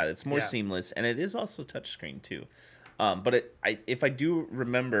seamless. Yeah, it's more seamless, and it is also touchscreen too. But if I do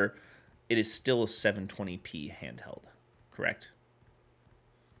remember, it is still a 720p handheld, correct?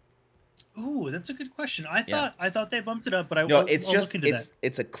 Ooh, that's a good question. I thought they bumped it up, but No, I'll look into that.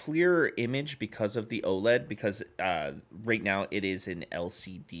 It's a clearer image because of the OLED, because right now it is an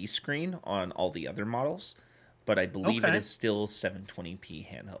LCD screen on all the other models, but I believe it is still 720p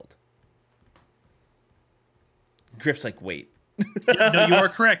handheld. Griff's like, wait. No, you are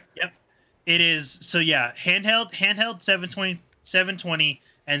correct. Yep. It is. So yeah, handheld 720,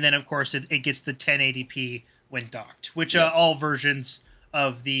 and then of course it gets the 1080p when docked, which all versions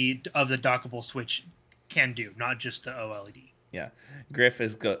of the dockable Switch can do, not just the OLED. Yeah. Griff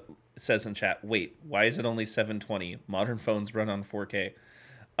says in chat, wait, why is it only 720? Modern phones run on 4K.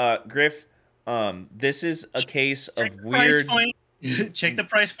 Griff, this is a case of weird. Check the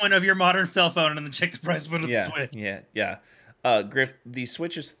price point of your modern cell phone, and then check the price point of the Switch. Yeah. Griff, the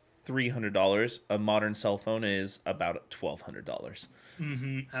Switch is $300. A modern cell phone is about $1,200.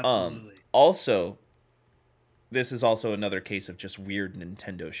 Absolutely. Also, this is also another case of just weird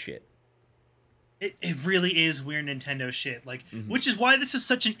Nintendo shit. It really is weird Nintendo shit. Like, which is why this is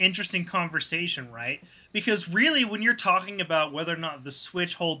such an interesting conversation, right? Because really, when you're talking about whether or not the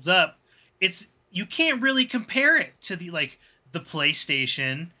Switch holds up, you can't really compare it to the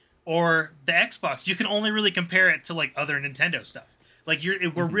PlayStation or the Xbox. You can only really compare it to like other Nintendo stuff. Like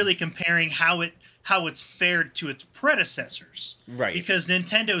we're really comparing how it's fared to its predecessors, right? Because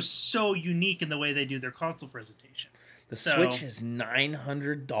Nintendo's so unique in the way they do their console presentation. The Switch is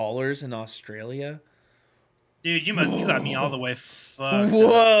 $900 in Australia. Dude, you got me all the way fucked.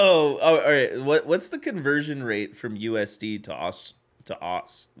 Whoa! Oh, all right. What's the conversion rate from USD to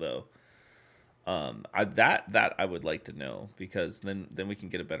Aus though? That I would like to know, because then we can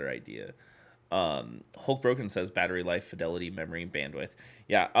get a better idea. Hulk Broken says battery life, fidelity, memory, and bandwidth.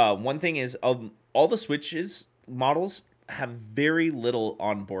 Yeah. One thing is, all the Switch's models have very little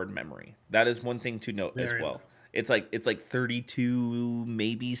onboard memory. That is one thing to note as well. Little. It's like 32,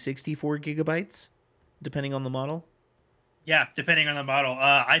 maybe 64 gigabytes, depending on the model. Yeah, depending on the model.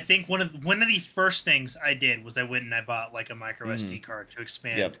 I think one of the first things I did was I went and I bought like a micro SD card to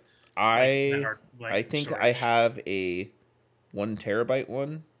expand. Yep. I think storage. I have a 1 terabyte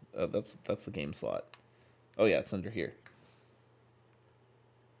one. That's the game slot. Oh yeah, it's under here.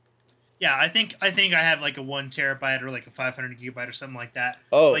 Yeah, I think I have like a 1 terabyte or like a 500 gigabyte or something like that.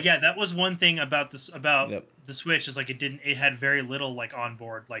 Oh, but yeah, that was one thing about the Switch, is like it had very little like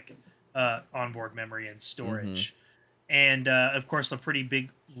onboard memory and storage, and of course a pretty big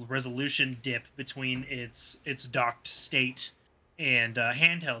resolution dip between its docked state and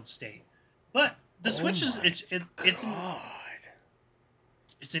handheld state. But the Switch is it's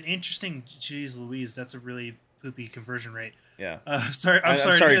an interesting. Jeez Louise, that's a really poopy conversion rate. Yeah. I'm sorry,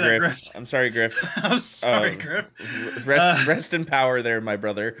 Griff. I'm sorry, Griff. I'm sorry, Griff. Rest in power there, my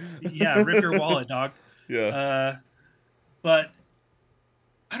brother. Yeah, rip your wallet, dog. Yeah. But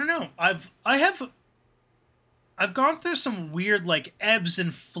I don't know. I've gone through some weird like ebbs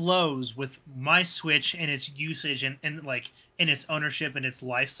and flows with my Switch and its usage and like in its ownership and its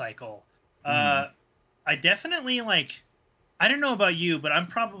life cycle. I definitely like. I don't know about you, but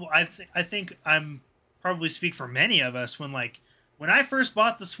I think I'm probably speak for many of us when I first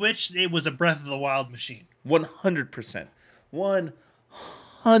bought the Switch, it was a Breath of the Wild machine. 100%. 100%.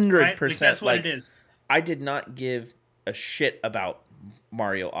 Right? Like, that's what it is. I did not give a shit about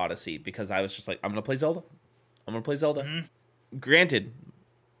Mario Odyssey because I was just like, I'm going to play Zelda. Granted,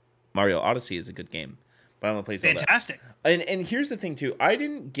 Mario Odyssey is a good game, but I'm going to play Zelda. Fantastic. And here's the thing, too. I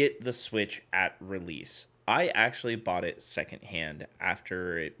didn't get the Switch at release. I actually bought it secondhand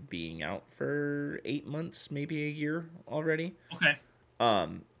after it being out for 8 months, maybe a year already. Okay.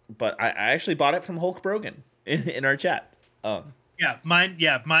 But I actually bought it from Hulk Brogan in our chat.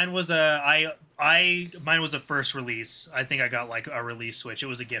 Mine was mine was a first release. I think I got like a release Switch. It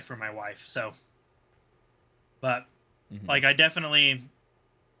was a gift from my wife. So, but like I definitely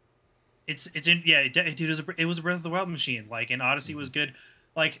Dude, it was a Breath of the Wild machine. Like, and Odyssey was good.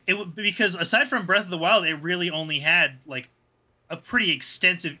 Like because aside from Breath of the Wild, it really only had like a pretty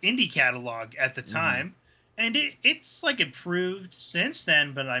extensive indie catalog at the Mm-hmm. time, and it's like improved since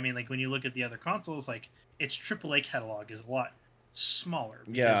then. But I mean, like when you look at the other consoles, like its AAA catalog is a lot smaller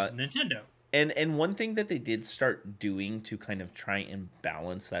Yeah, because Nintendo. and one thing that they did start doing to kind of try and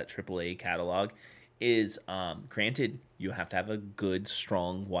balance that AAA catalog is, granted, you have to have a good,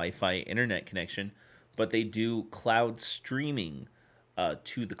 strong Wi-Fi internet connection, but they do cloud streaming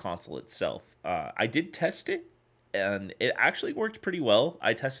to the console itself. I did test it, and it actually worked pretty well.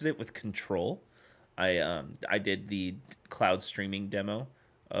 I tested it with Control. I did the cloud streaming demo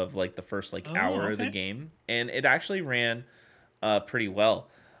of like the first like Oh, hour of the okay. game, and it actually ran pretty well.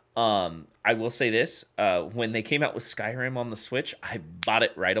 I will say this: when they came out with Skyrim on the Switch, I bought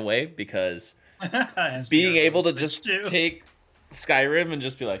it right away because I have being Skyrim on able the to Switch just too. take Skyrim and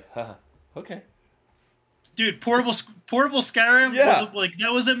just be like, okay, Dude, portable Skyrim yeah, like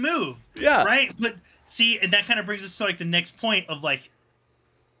that was a move, yeah, right? But see, and that kind of brings us to like the next point of like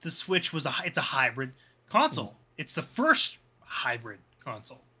the Switch it's a hybrid console. It's the first hybrid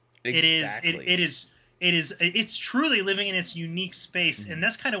console. It is exactly. it's truly living in its unique space, Mhm. and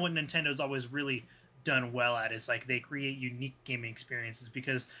that's kind of what Nintendo's always really done well at is like they create unique gaming experiences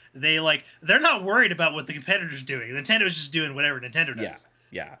because they're not worried about what the competitor's doing. Nintendo's just doing whatever Nintendo Yeah, does.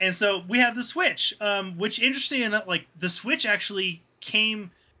 yeah. And so we have the Switch, which interesting enough, like the Switch actually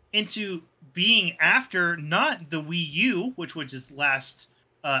came into being after not the Wii U, which was its last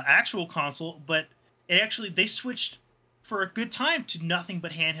actual console, but they switched for a good time to nothing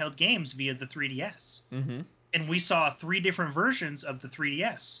but handheld games via the 3DS, Hmm. and we saw three different versions of the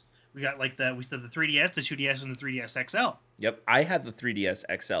 3DS. We got we saw the 3DS, the 2DS, and the 3DS XL. Yep, I had the 3DS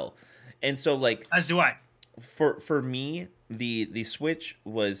XL, and so like As do I. for me, the Switch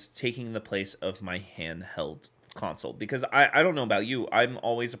was taking the place of my handheld console because I don't know about you, I'm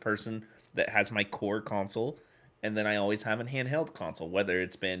always a person that has my core console, and then I always have a handheld console, whether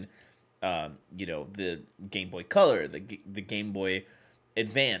it's been the Game Boy Color, the Game Boy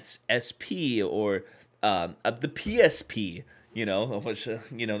Advance SP, or the PSP. Which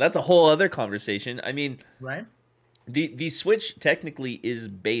that's a whole other conversation. I mean, Right. the Switch technically is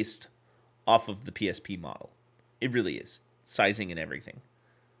based off of the PSP model. It really is. Sizing and everything.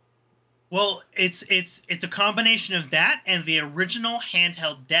 Well, it's a combination of that and the original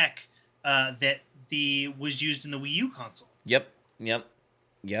handheld deck that the was used in the Wii U console. Yep. Yep.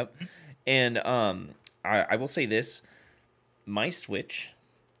 Yep. And I will say this, my Switch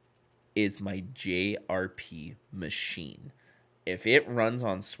is my JRP machine. If it runs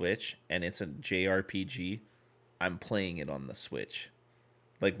on Switch and it's a JRPG, I'm playing it on the Switch.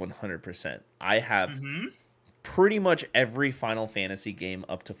 Like 100%. I have Mm-hmm. pretty much every Final Fantasy game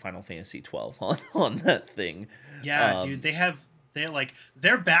up to Final Fantasy 12 on that thing. Yeah, dude, Um, they like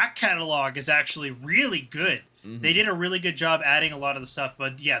their back catalog is actually really good. They mhm, did a really good job adding a lot of the stuff,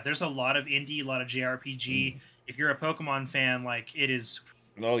 but yeah, there's a lot of indie, a lot of JRPG. mhm. If you're a Pokemon fan, like it is.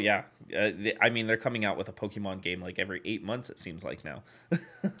 Oh yeah, I mean they're coming out with a Pokemon game like every 8 months. It seems like now.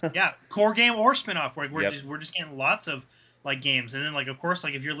 Yeah, core game or spin-off where Yep. we're just getting lots of like games. And then like of course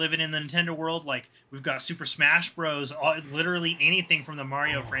like if you're living in the Nintendo world, like we've got Super Smash Bros, literally anything from the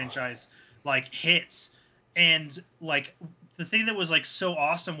Mario franchise like hits. And like the thing that was like so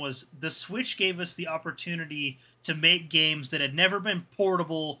awesome was the Switch gave us the opportunity to make games that had never been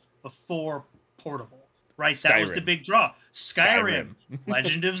portable before portable. Right? That was the Skyrim. big draw. Skyrim, Skyrim.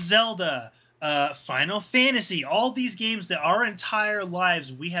 Legend of Zelda, Final Fantasy, all these games that our entire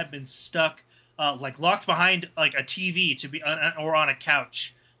lives we have been stuck, like locked behind like a TV to be or on a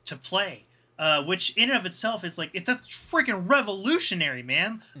couch to play. Which in and of itself is like it's a freaking revolutionary,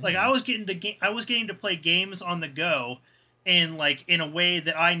 man. Like Mhm. I was getting to play games on the go, and like in a way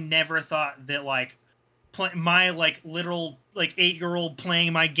that I never thought that like my like literal like 8-year-old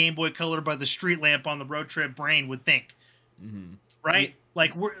playing my Game Boy Color by the street lamp on the road trip brain would think, Mhm. right?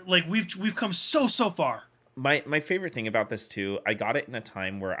 Like we've come so far. My favorite thing about this too, I got it in a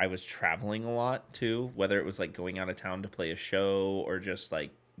time where I was traveling a lot too, whether it was like going out of town to play a show or just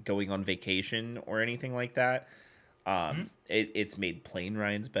like going on vacation or anything like that. Mhm. It's made plane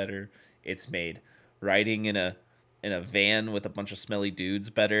rides better. It's made riding in a van with a bunch of smelly dudes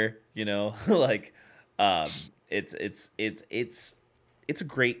better. Like it's a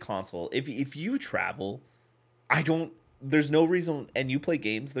great console. If you travel, I don't. There's no reason, and you play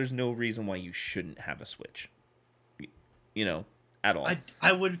games. There's no reason why you shouldn't have a Switch. y- You know, at all.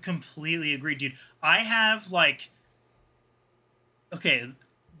 I would completely agree, dude. I have like okay,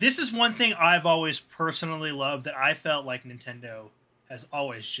 this is one thing I've always personally loved that I felt like Nintendo has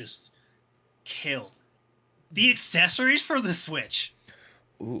always just killed. The accessories for the Switch.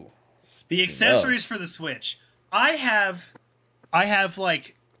 Ooh. The accessories for the Switch. I have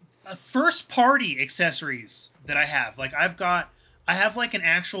like first party accessories that I have. Like I have like an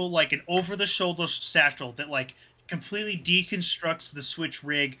actual like an over the shoulder satchel that like completely deconstructs the Switch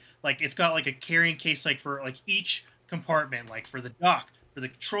rig. Like it's got like a carrying case like for like each compartment, like for the dock, for the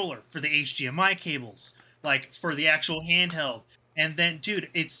controller, for the HDMI cables, like for the actual handheld. And then dude,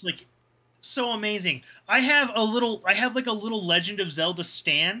 it's like so amazing. I have like a little Legend of Zelda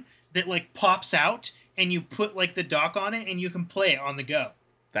stand that like pops out and you put like the dock on it and you can play it on the go.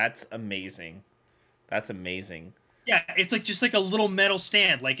 That's amazing. That's amazing. Yeah, it's like just like a little metal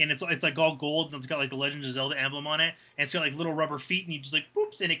stand, like, and it's like all gold, and it's got like the Legend of Zelda emblem on it, and it's got like little rubber feet, and you just like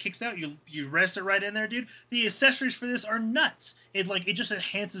boops, and it kicks out. You rest it right in there, dude. The accessories for this are nuts. It just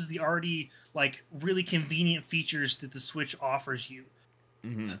enhances the already like really convenient features that the Switch offers you.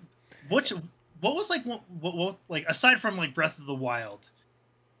 Mm-hmm. What was like what like aside from like Breath of the Wild,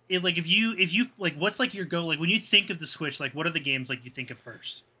 it like if you like what's like your go like when you think of the Switch, like what are the games like you think of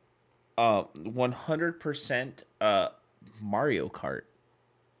first? 100% Mario Kart.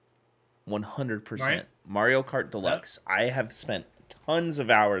 100%. Right? Mario Kart Deluxe. I have spent tons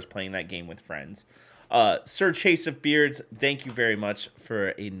of hours playing that game with friends. Sir Chase of Beards, thank you very much for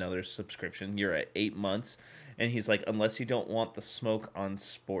another subscription. You're at 8 months. And he's like, unless you don't want the smoke on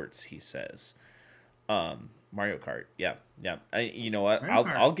sports, he says. Mario Kart. Yeah. You know what?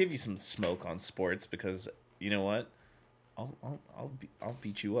 I'll give you some smoke on sports because you know what? I'll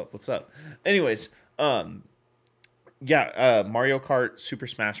beat you up. What's up? Anyways, Mario Kart, Super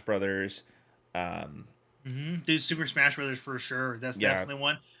Smash Brothers, Dude, Super Smash Brothers for sure. That's definitely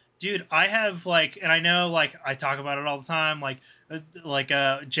one. Dude, I have like, and I know like I talk about it all the time. Like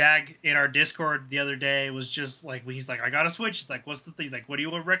Jag in our Discord the other day was just like, he's like, I got a Switch. He's like, what's the thing? He's like, what do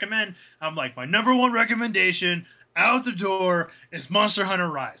you recommend? I'm like, my number one recommendation out the door is Monster Hunter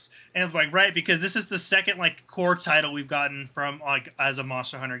Rise. And it's like, right, because this is the second like core title we've gotten from like as a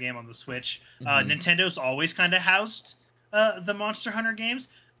Monster Hunter game on the Switch. Nintendo's always kind of housed the Monster Hunter games.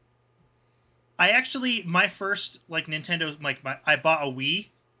 I actually my first like Nintendo like I bought a Wii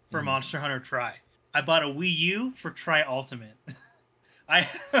for Monster Hunter Tri. I bought a Wii U for Tri Ultimate.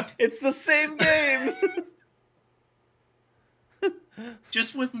 It's the same game.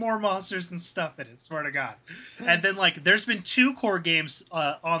 Just with more monsters and stuff in it, swear to God. And then like there's been 2 core games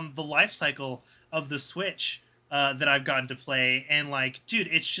on the life cycle of the Switch that I've gotten to play, and like, dude,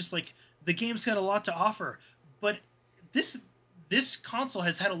 it's just like the game's got a lot to offer. But this console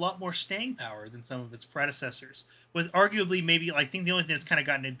has had a lot more staying power than some of its predecessors. With arguably maybe I think the only thing that's kind of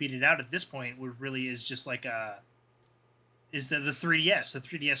gotten it beat it out at this point would really is just like is the 3DS. The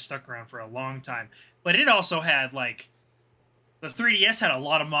 3DS stuck around for a long time, but it also had like the 3DS had a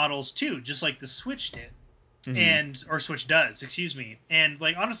lot of models too, just like the Switch did, or Switch does, excuse me. And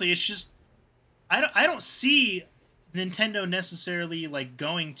like honestly, it's just I don't see Nintendo necessarily like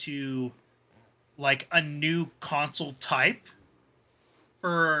going to like a new console type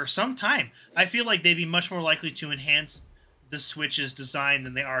for some time. I feel like they'd be much more likely to enhance the Switch's design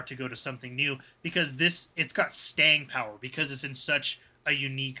than they are to go to something new because it's got staying power because it's in such a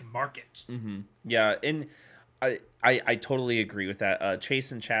unique market. Yeah, and I totally agree with that.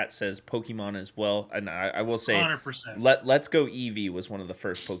 Chase in chat says Pokemon as well, and I will say 100%. Let's Go Eevee was one of the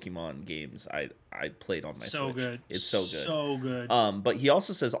first Pokemon games I played on my Switch. Good. It's so good. So good. But he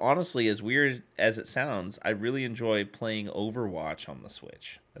also says, honestly, as weird as it sounds, I really enjoy playing Overwatch on the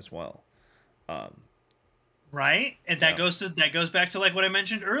Switch as well. Right? And that goes back to like what I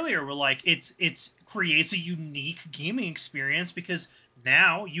mentioned earlier, where like it's creates a unique gaming experience because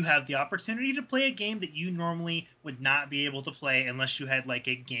now you have the opportunity to play a game that you normally would not be able to play unless you had like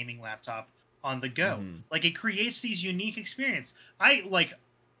a gaming laptop on the go. Like it creates these unique experience. I went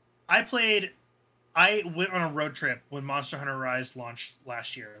on a road trip when Monster Hunter Rise launched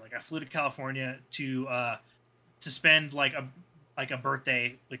last year. Like I flew to California to spend like a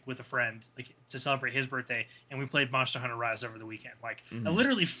birthday like with a friend, like to celebrate his birthday, and we played Monster Hunter Rise over the weekend. Like I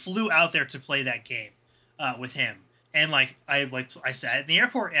literally flew out there to play that game with him. And like I sat in the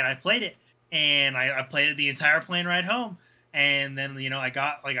airport and I played it, and I played it the entire plane ride home. And then I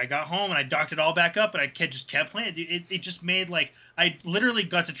got home and I docked it all back up, and I just kept playing it. It just made like I literally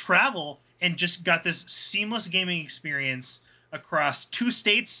got to travel and just got this seamless gaming experience across 2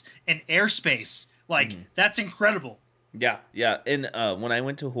 states and airspace. Like that's incredible. Yeah. And when I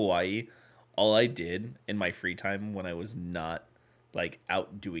went to Hawaii, all I did in my free time when I was not like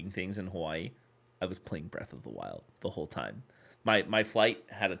out doing things in Hawaii, I was playing Breath of the Wild the whole time. My flight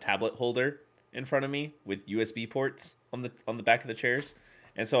had a tablet holder in front of me with USB ports on the back of the chairs,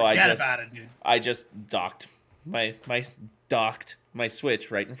 And so I just docked my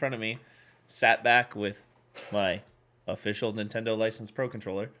Switch right in front of me, sat back with my official Nintendo licensed Pro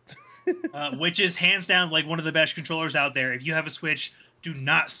controller. Which is hands down like one of the best controllers out there. If you have a Switch, do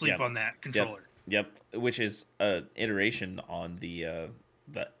not sleep on that controller. Yep. Which is an iteration on the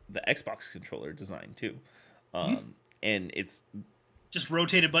Xbox controller design too. And it's just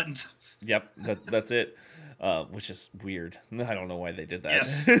rotated buttons. Yep, that's it. Which is weird. I don't know why they did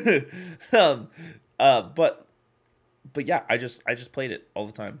that. Yes. But yeah, I just played it all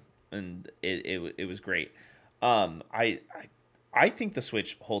the time, and it was great. I think the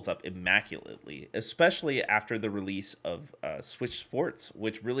Switch holds up immaculately, especially after the release of Switch Sports,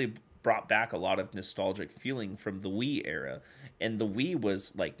 which really brought back a lot of nostalgic feeling from the Wii era. And the Wii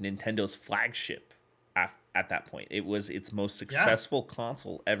was like Nintendo's flagship at that point. It was its most successful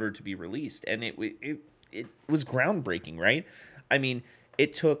console ever to be released, and it was groundbreaking, right? I mean,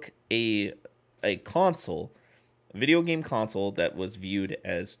 it took a console, a video game console that was viewed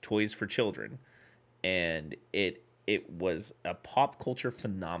as toys for children, and it was a pop culture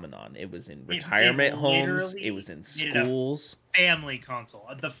phenomenon. It was in retirement homes. It was in schools. Family console.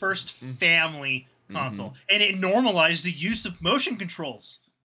 The first family console. And it normalized the use of motion controls.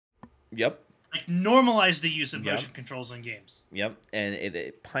 Yep. Like, normalized the use of motion controls in games. Yep. And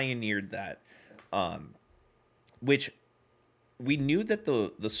it pioneered that. Which we knew that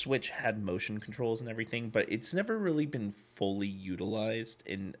the Switch had motion controls and everything, but it's never really been fully utilized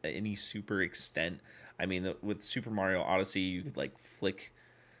in any super extent. I mean, with Super Mario Odyssey, you could like flick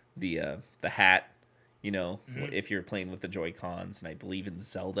the hat, you know, if you're playing with the Joy-Cons, and I believe in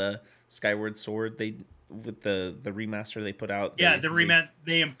Zelda Skyward Sword, with the remaster they put out.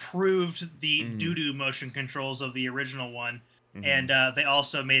 They improved the doo-doo motion controls of the original one, and they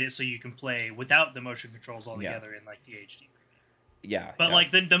also made it so you can play without the motion controls altogether in like the HD. Yeah, but like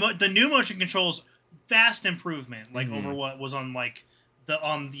the new motion controls, vast improvement, like over what was on like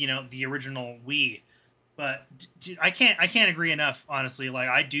the original Wii. But dude, I can't agree enough, honestly. Like,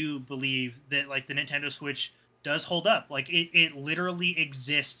 I do believe that like the Nintendo Switch does hold up. Like, it literally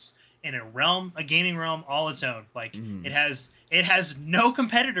exists in a gaming realm all its own. Like, it has no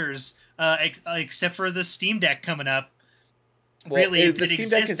competitors except for the Steam Deck coming up. Well, really, the Steam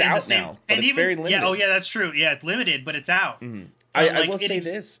Deck is out now, but it's very limited. Yeah, yeah, that's true. Yeah, it's limited, but it's out. I will say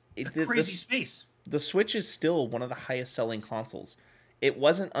this: crazy space. The Switch is still one of the highest selling consoles. It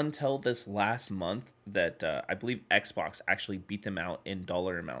wasn't until this last month that I believe Xbox actually beat them out in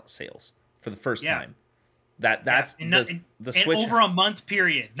dollar amount sales for the first time. That's the Switch over a month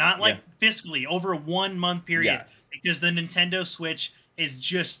period, not like fiscally, over a 1 month period, because the Nintendo Switch is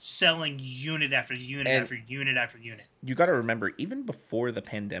just selling unit after unit after unit after unit. You got to remember, even before the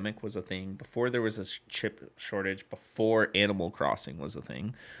pandemic was a thing, before there was a chip shortage, before Animal Crossing was a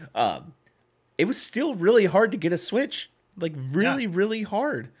thing, it was still really hard to get a Switch. Like, really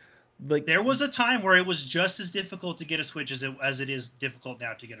hard. Like, there was a time where it was just as difficult to get a Switch as it is difficult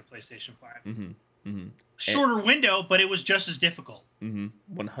now to get a PlayStation 5. Shorter window, but it was just as difficult.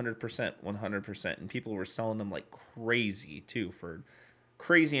 100%. And people were selling them like crazy too, for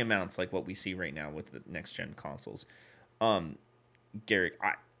crazy amounts, like what we see right now with the next gen consoles. Garrick,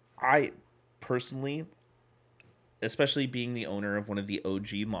 I personally, especially being the owner of one of the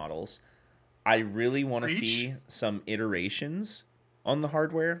OG models, I really want to see some iterations on the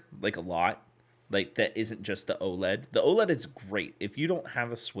hardware, like a lot, like that isn't just the OLED. The OLED is great. If you don't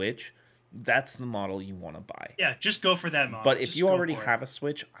have a Switch, that's the model you want to buy. Yeah, just go for that model. But if you already have a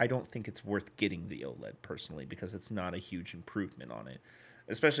Switch, I don't think it's worth getting the OLED personally, because it's not a huge improvement on it.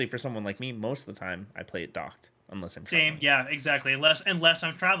 Especially for someone like me, most of the time I play it docked, unless I'm traveling. Yeah, exactly. Unless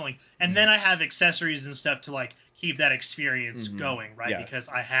I'm traveling, and then I have accessories and stuff to like keep that experience going, right? Yeah. Because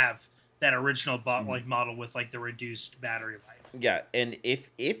I have that original model with like the reduced battery life. Yeah, and if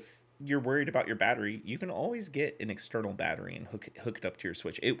you're worried about your battery, you can always get an external battery and hook it up to your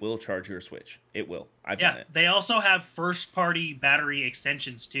Switch. It will charge your Switch. It will. I've done it. They also have first-party battery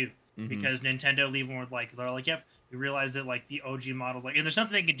extensions too, because Nintendo leave them with like, they're like, yep, we realize that like the OG models, like, and there's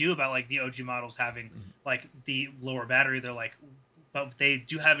nothing they can do about like the OG models having like the lower battery. They're like, but they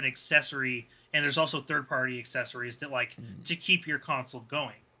do have an accessory, and there's also third-party accessories that like to keep your console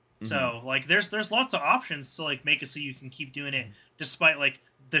going. So like there's lots of options to like make it so you can keep doing it despite like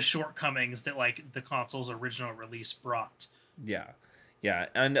the shortcomings that like the console's original release brought. Yeah.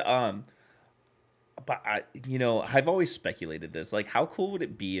 And but I've always speculated this, like, how cool would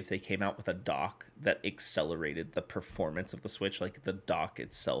it be if they came out with a dock that accelerated the performance of the Switch? Like, the dock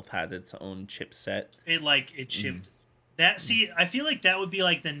itself had its own chipset. It shipped that. See, I feel like that would be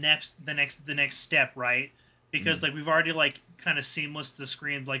like the next step, right? because like we've already like kind of seamless the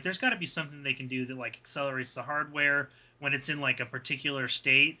screen. Like there's got to be something they can do that like accelerates the hardware when it's in like a particular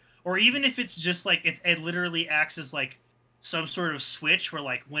state, or even if it's just like it literally acts as like some sort of switch where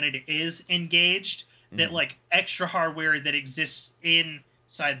like when it is engaged, that like extra hardware that exists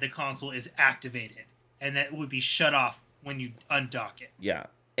inside the console is activated, and that would be shut off when you undock it. Yeah.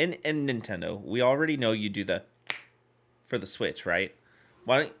 And Nintendo, we already know you do the for the Switch, right?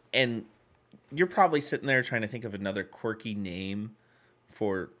 And you're probably sitting there trying to think of another quirky name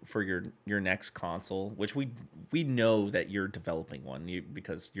for your next console, which we know that you're developing one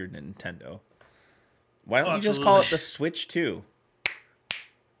because you're Nintendo. Why don't you just call it the Switch 2?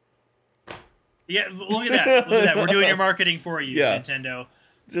 Yeah, look at that. Look at that. We're doing your marketing for you, Nintendo.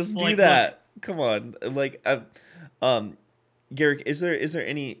 Just do that. Come on. Like Garrick, is there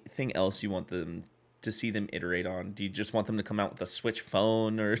anything else you want them to see them iterate on? Do you just want them to come out with a Switch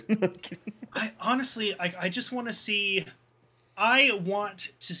phone or I honestly I just want to see I want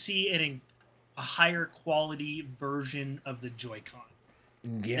to see a higher quality version of the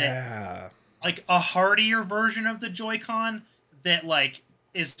Joy-Con. Yeah. Like a hardier version of the Joy-Con that like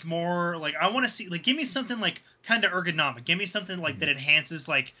is more like I want to see like give me something like kind of ergonomic. Give me something like that enhances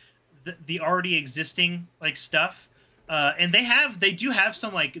like the already existing like stuff. And they do have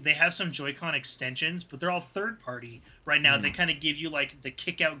some like they have some Joy-Con extensions, but they're all third party right now. They kind of give you like the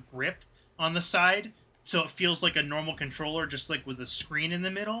kick out grip on the side, so it feels like a normal controller, just like with a screen in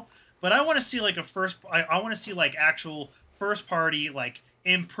the middle. But I want to see like I want to see like actual first party like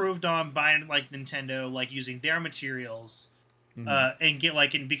improved on by like Nintendo, like using their materials, and get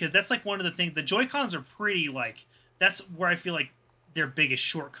like because that's like one of the things the Joy-Cons are pretty like that's where I feel like their biggest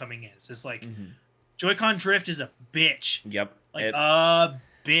shortcoming is like Joy-Con drift is a bitch. Yep. Like a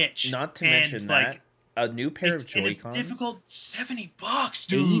bitch. Not to mention that like, a new pair of Joy-Cons. And it's difficult. $70,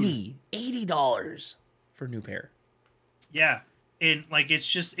 dude. $80 for a new pair. Yeah. And like it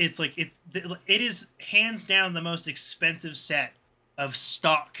is hands down the most expensive set of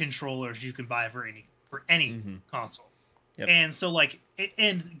stock controllers you can buy for any console. Yep. And so like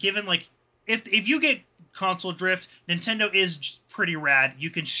and given like if you get console drift, Nintendo is pretty rad. You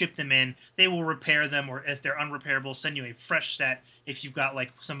can ship them in. They will repair them, or if they're unrepairable, send you a fresh set. If you've got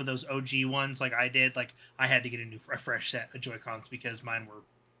like some of those OG ones, like I did, like I had to get a fresh set of Joy-Cons because mine were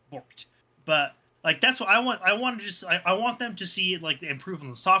borked. But like that's what I want. I want them to see like improve on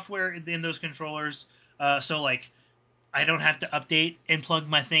the software in those controllers. So like I don't have to update and plug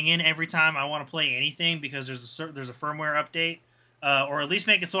my thing in every time I want to play anything because there's a firmware update, or at least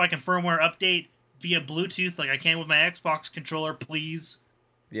make it so I can firmware update via Bluetooth like I can with my Xbox controller, please.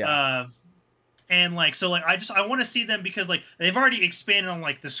 Yeah. And like so like I want to see them because like they've already expanded on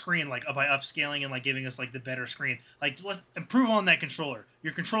like the screen like by upscaling and like giving us like the better screen. Like let's improve on that controller.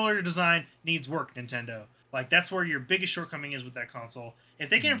 Your controller design needs work, Nintendo. Like that's where your biggest shortcoming is with that console. If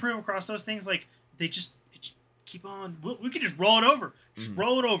they can improve across those things, like they just keep on. We could just roll it over. Just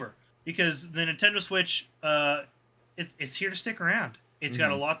roll it over because the Nintendo Switch, it's here to stick around. It's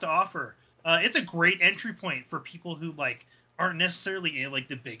got a lot to offer. It's a great entry point for people who like aren't necessarily like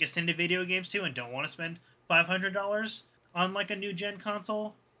the biggest into video games too and don't want to spend $500 on like a new gen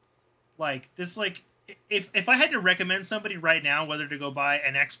console. Like this, like if I had to recommend somebody right now whether to go buy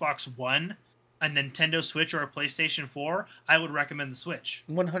an Xbox One, a Nintendo Switch, or a PlayStation 4, I would recommend the Switch.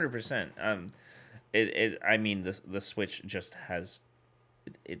 100%. I mean the Switch just has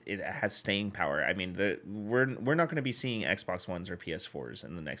it has staying power. I mean we're not going to be seeing Xbox Ones or PS4s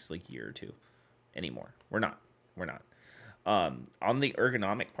in the next like year or two anymore. We're not. On the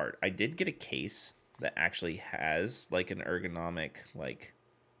ergonomic part, I did get a case that actually has like an ergonomic like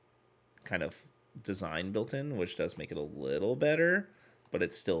kind of design built in, which does make it a little better, but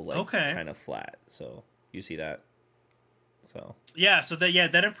it's still like kind of flat. So you see that. So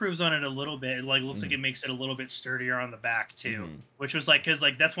that improves on it a little bit. It like looks like it makes it a little bit sturdier on the back too, which was like because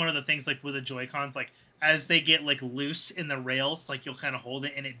like that's one of the things like with the Joy-Cons, like as they get like loose in the rails, like you'll kind of hold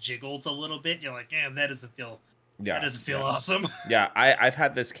it and it jiggles a little bit. And you're like, that doesn't feel awesome. Yeah, I've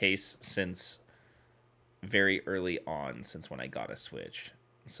had this case since very early on, since when I got a Switch.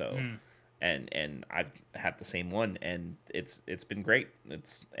 So and I've had the same one, and it's been great.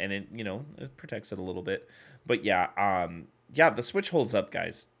 It protects it a little bit, but the Switch holds up,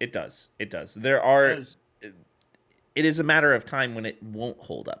 guys. It does. It is a matter of time when it won't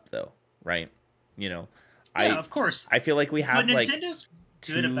hold up, though, right? Of course. I feel like we have like Nintendo's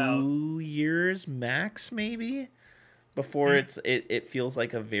 2 years max, maybe, before it feels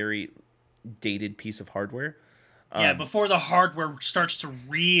like a very dated piece of hardware. Before the hardware starts to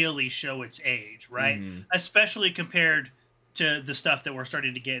really show its age, right? Especially compared to the stuff that we're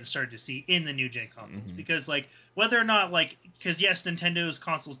starting to get and starting to see in the new gen consoles. Mhm. Because like whether or not like, because yes, Nintendo's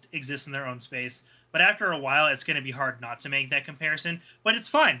consoles exist in their own space, but after a while it's going to be hard not to make that comparison. But it's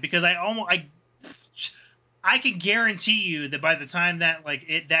fine because I can guarantee you that by the time that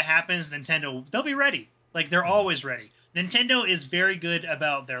that happens, Nintendo, they'll be ready. Like they're always ready. Nintendo is very good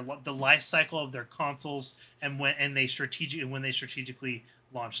about the life cycle of their consoles and when they strategically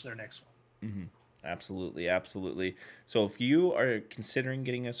launch their next one. Mm-hmm. Absolutely, absolutely. So if you are considering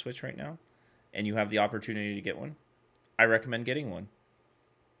getting a Switch right now and you have the opportunity to get one, I recommend getting one.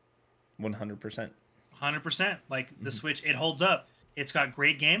 100%. 100%. Like the Switch, it holds up. It's got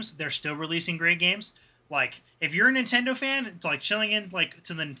great games. They're still releasing great games. Like if you're a Nintendo fan, it's like chilling in like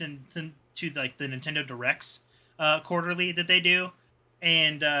to the Nintendo Directs quarterly that they do,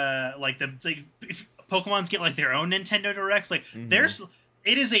 and if Pokemon's get like their own Nintendo Directs, like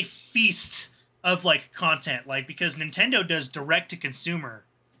it is a feast of like content, like because Nintendo does direct to consumer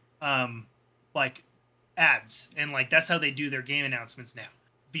like ads, and like that's how they do their game announcements now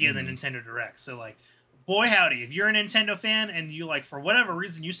via the Nintendo Direct. So like boy howdy, if you're a Nintendo fan and you like for whatever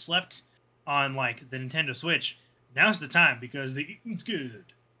reason you slept on like the Nintendo Switch, now's the time because the eating's good.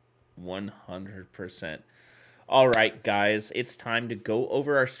 100%. All right, guys, it's time to go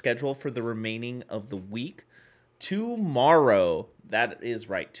over our schedule for the remaining of the week. Tomorrow, that is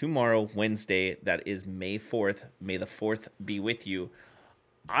right, tomorrow, Wednesday, that is May 4th. May the 4th be with you.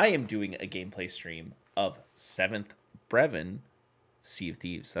 I am doing a gameplay stream of 7th Brevin Sea of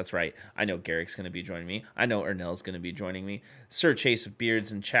Thieves. That's right. I know Garrick's going to be joining me. I know Ernell's going to be joining me. Sir Chase of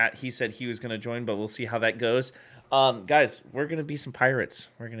Beards in chat, he said he was going to join, but we'll see how that goes. Guys, we're going to be some pirates.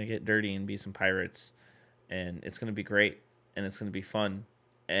 We're going to get dirty and be some pirates. And it's going to be great. And it's going to be fun.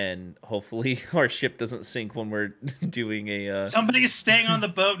 And hopefully our ship doesn't sink when we're doing a... Somebody's staying on the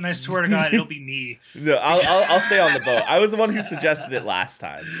boat, and I swear to God, it'll be me. No, I'll stay on the boat. I was the one who suggested it last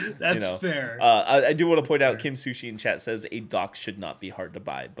time. That's fair. I do want to point out, Kim Sushi in chat says a dock should not be hard to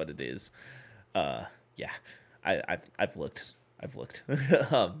buy, but it is. Yeah, I've looked.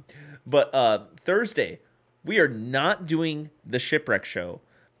 But Thursday, we are not doing the Shipwreck show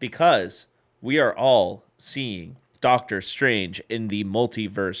because we are all seeing Doctor Strange in the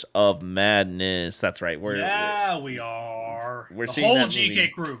Multiverse of Madness. That's right. We are. We're the seeing whole that GK movie.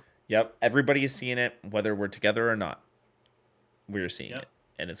 crew. Yep, everybody is seeing it, whether we're together or not. We're seeing it,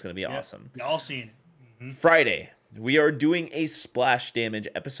 and it's going to be awesome. Y'all seeing it. Friday, we are doing a splash damage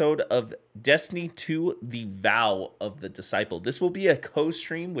episode of Destiny 2, The Vow of the Disciple. This will be a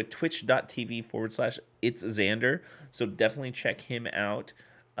co-stream with twitch.tv/It's Xander, so definitely check him out.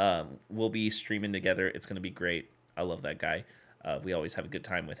 We'll be streaming together. It's going to be great. I love that guy. We always have a good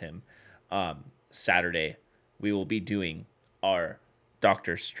time with him. Saturday, we will be doing our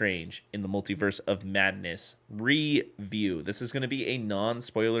Doctor Strange in the Multiverse of Madness review. This is going to be a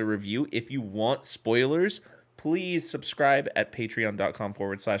non-spoiler review. If you want spoilers, please subscribe at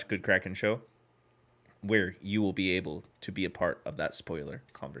patreon.com/Good Show, where you will be able to be a part of that spoiler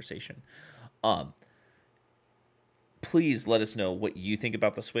conversation. Please let us know what you think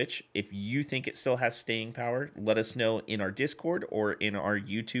about the Switch. If you think it still has staying power, let us know in our Discord or in our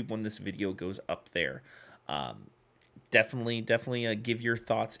YouTube when this video goes up there. Definitely give your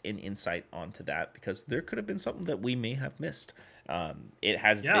thoughts and insight onto that, because there could have been something that we may have missed. It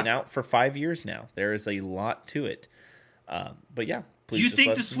has been out for 5 years now. There is a lot to it. But yeah, please. You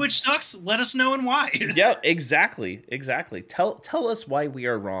think the Switch sucks? Let us know and why. Yeah, exactly. Tell us why we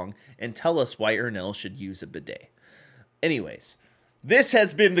are wrong, and tell us why Ernell should use a bidet. Anyways, this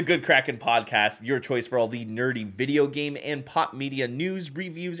has been the Good Kraken Podcast, your choice for all the nerdy video game and pop media news,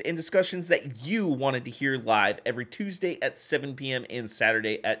 reviews, and discussions that you wanted to hear live every Tuesday at 7 p.m. and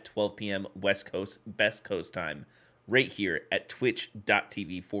Saturday at 12 p.m. West Coast, Best Coast time, right here at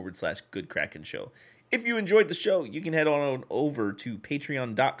twitch.tv/Good Kraken Show. If you enjoyed the show, you can head on over to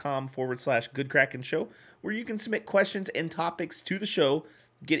patreon.com/Good Kraken Show, where you can submit questions and topics to the show,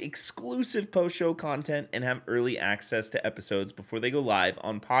 get exclusive post-show content, and have early access to episodes before they go live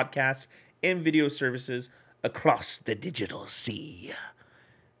on podcasts and video services across the digital sea.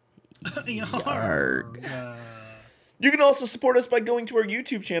 Yarg. You can also support us by going to our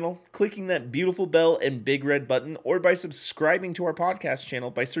YouTube channel, clicking that beautiful bell and big red button, or by subscribing to our podcast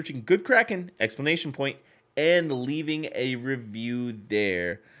channel by searching Good Kraken, ! And leaving a review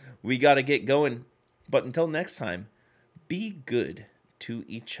there. We got to get going. But until next time, be good to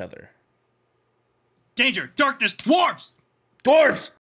each other. Danger, darkness, dwarves! Dwarves!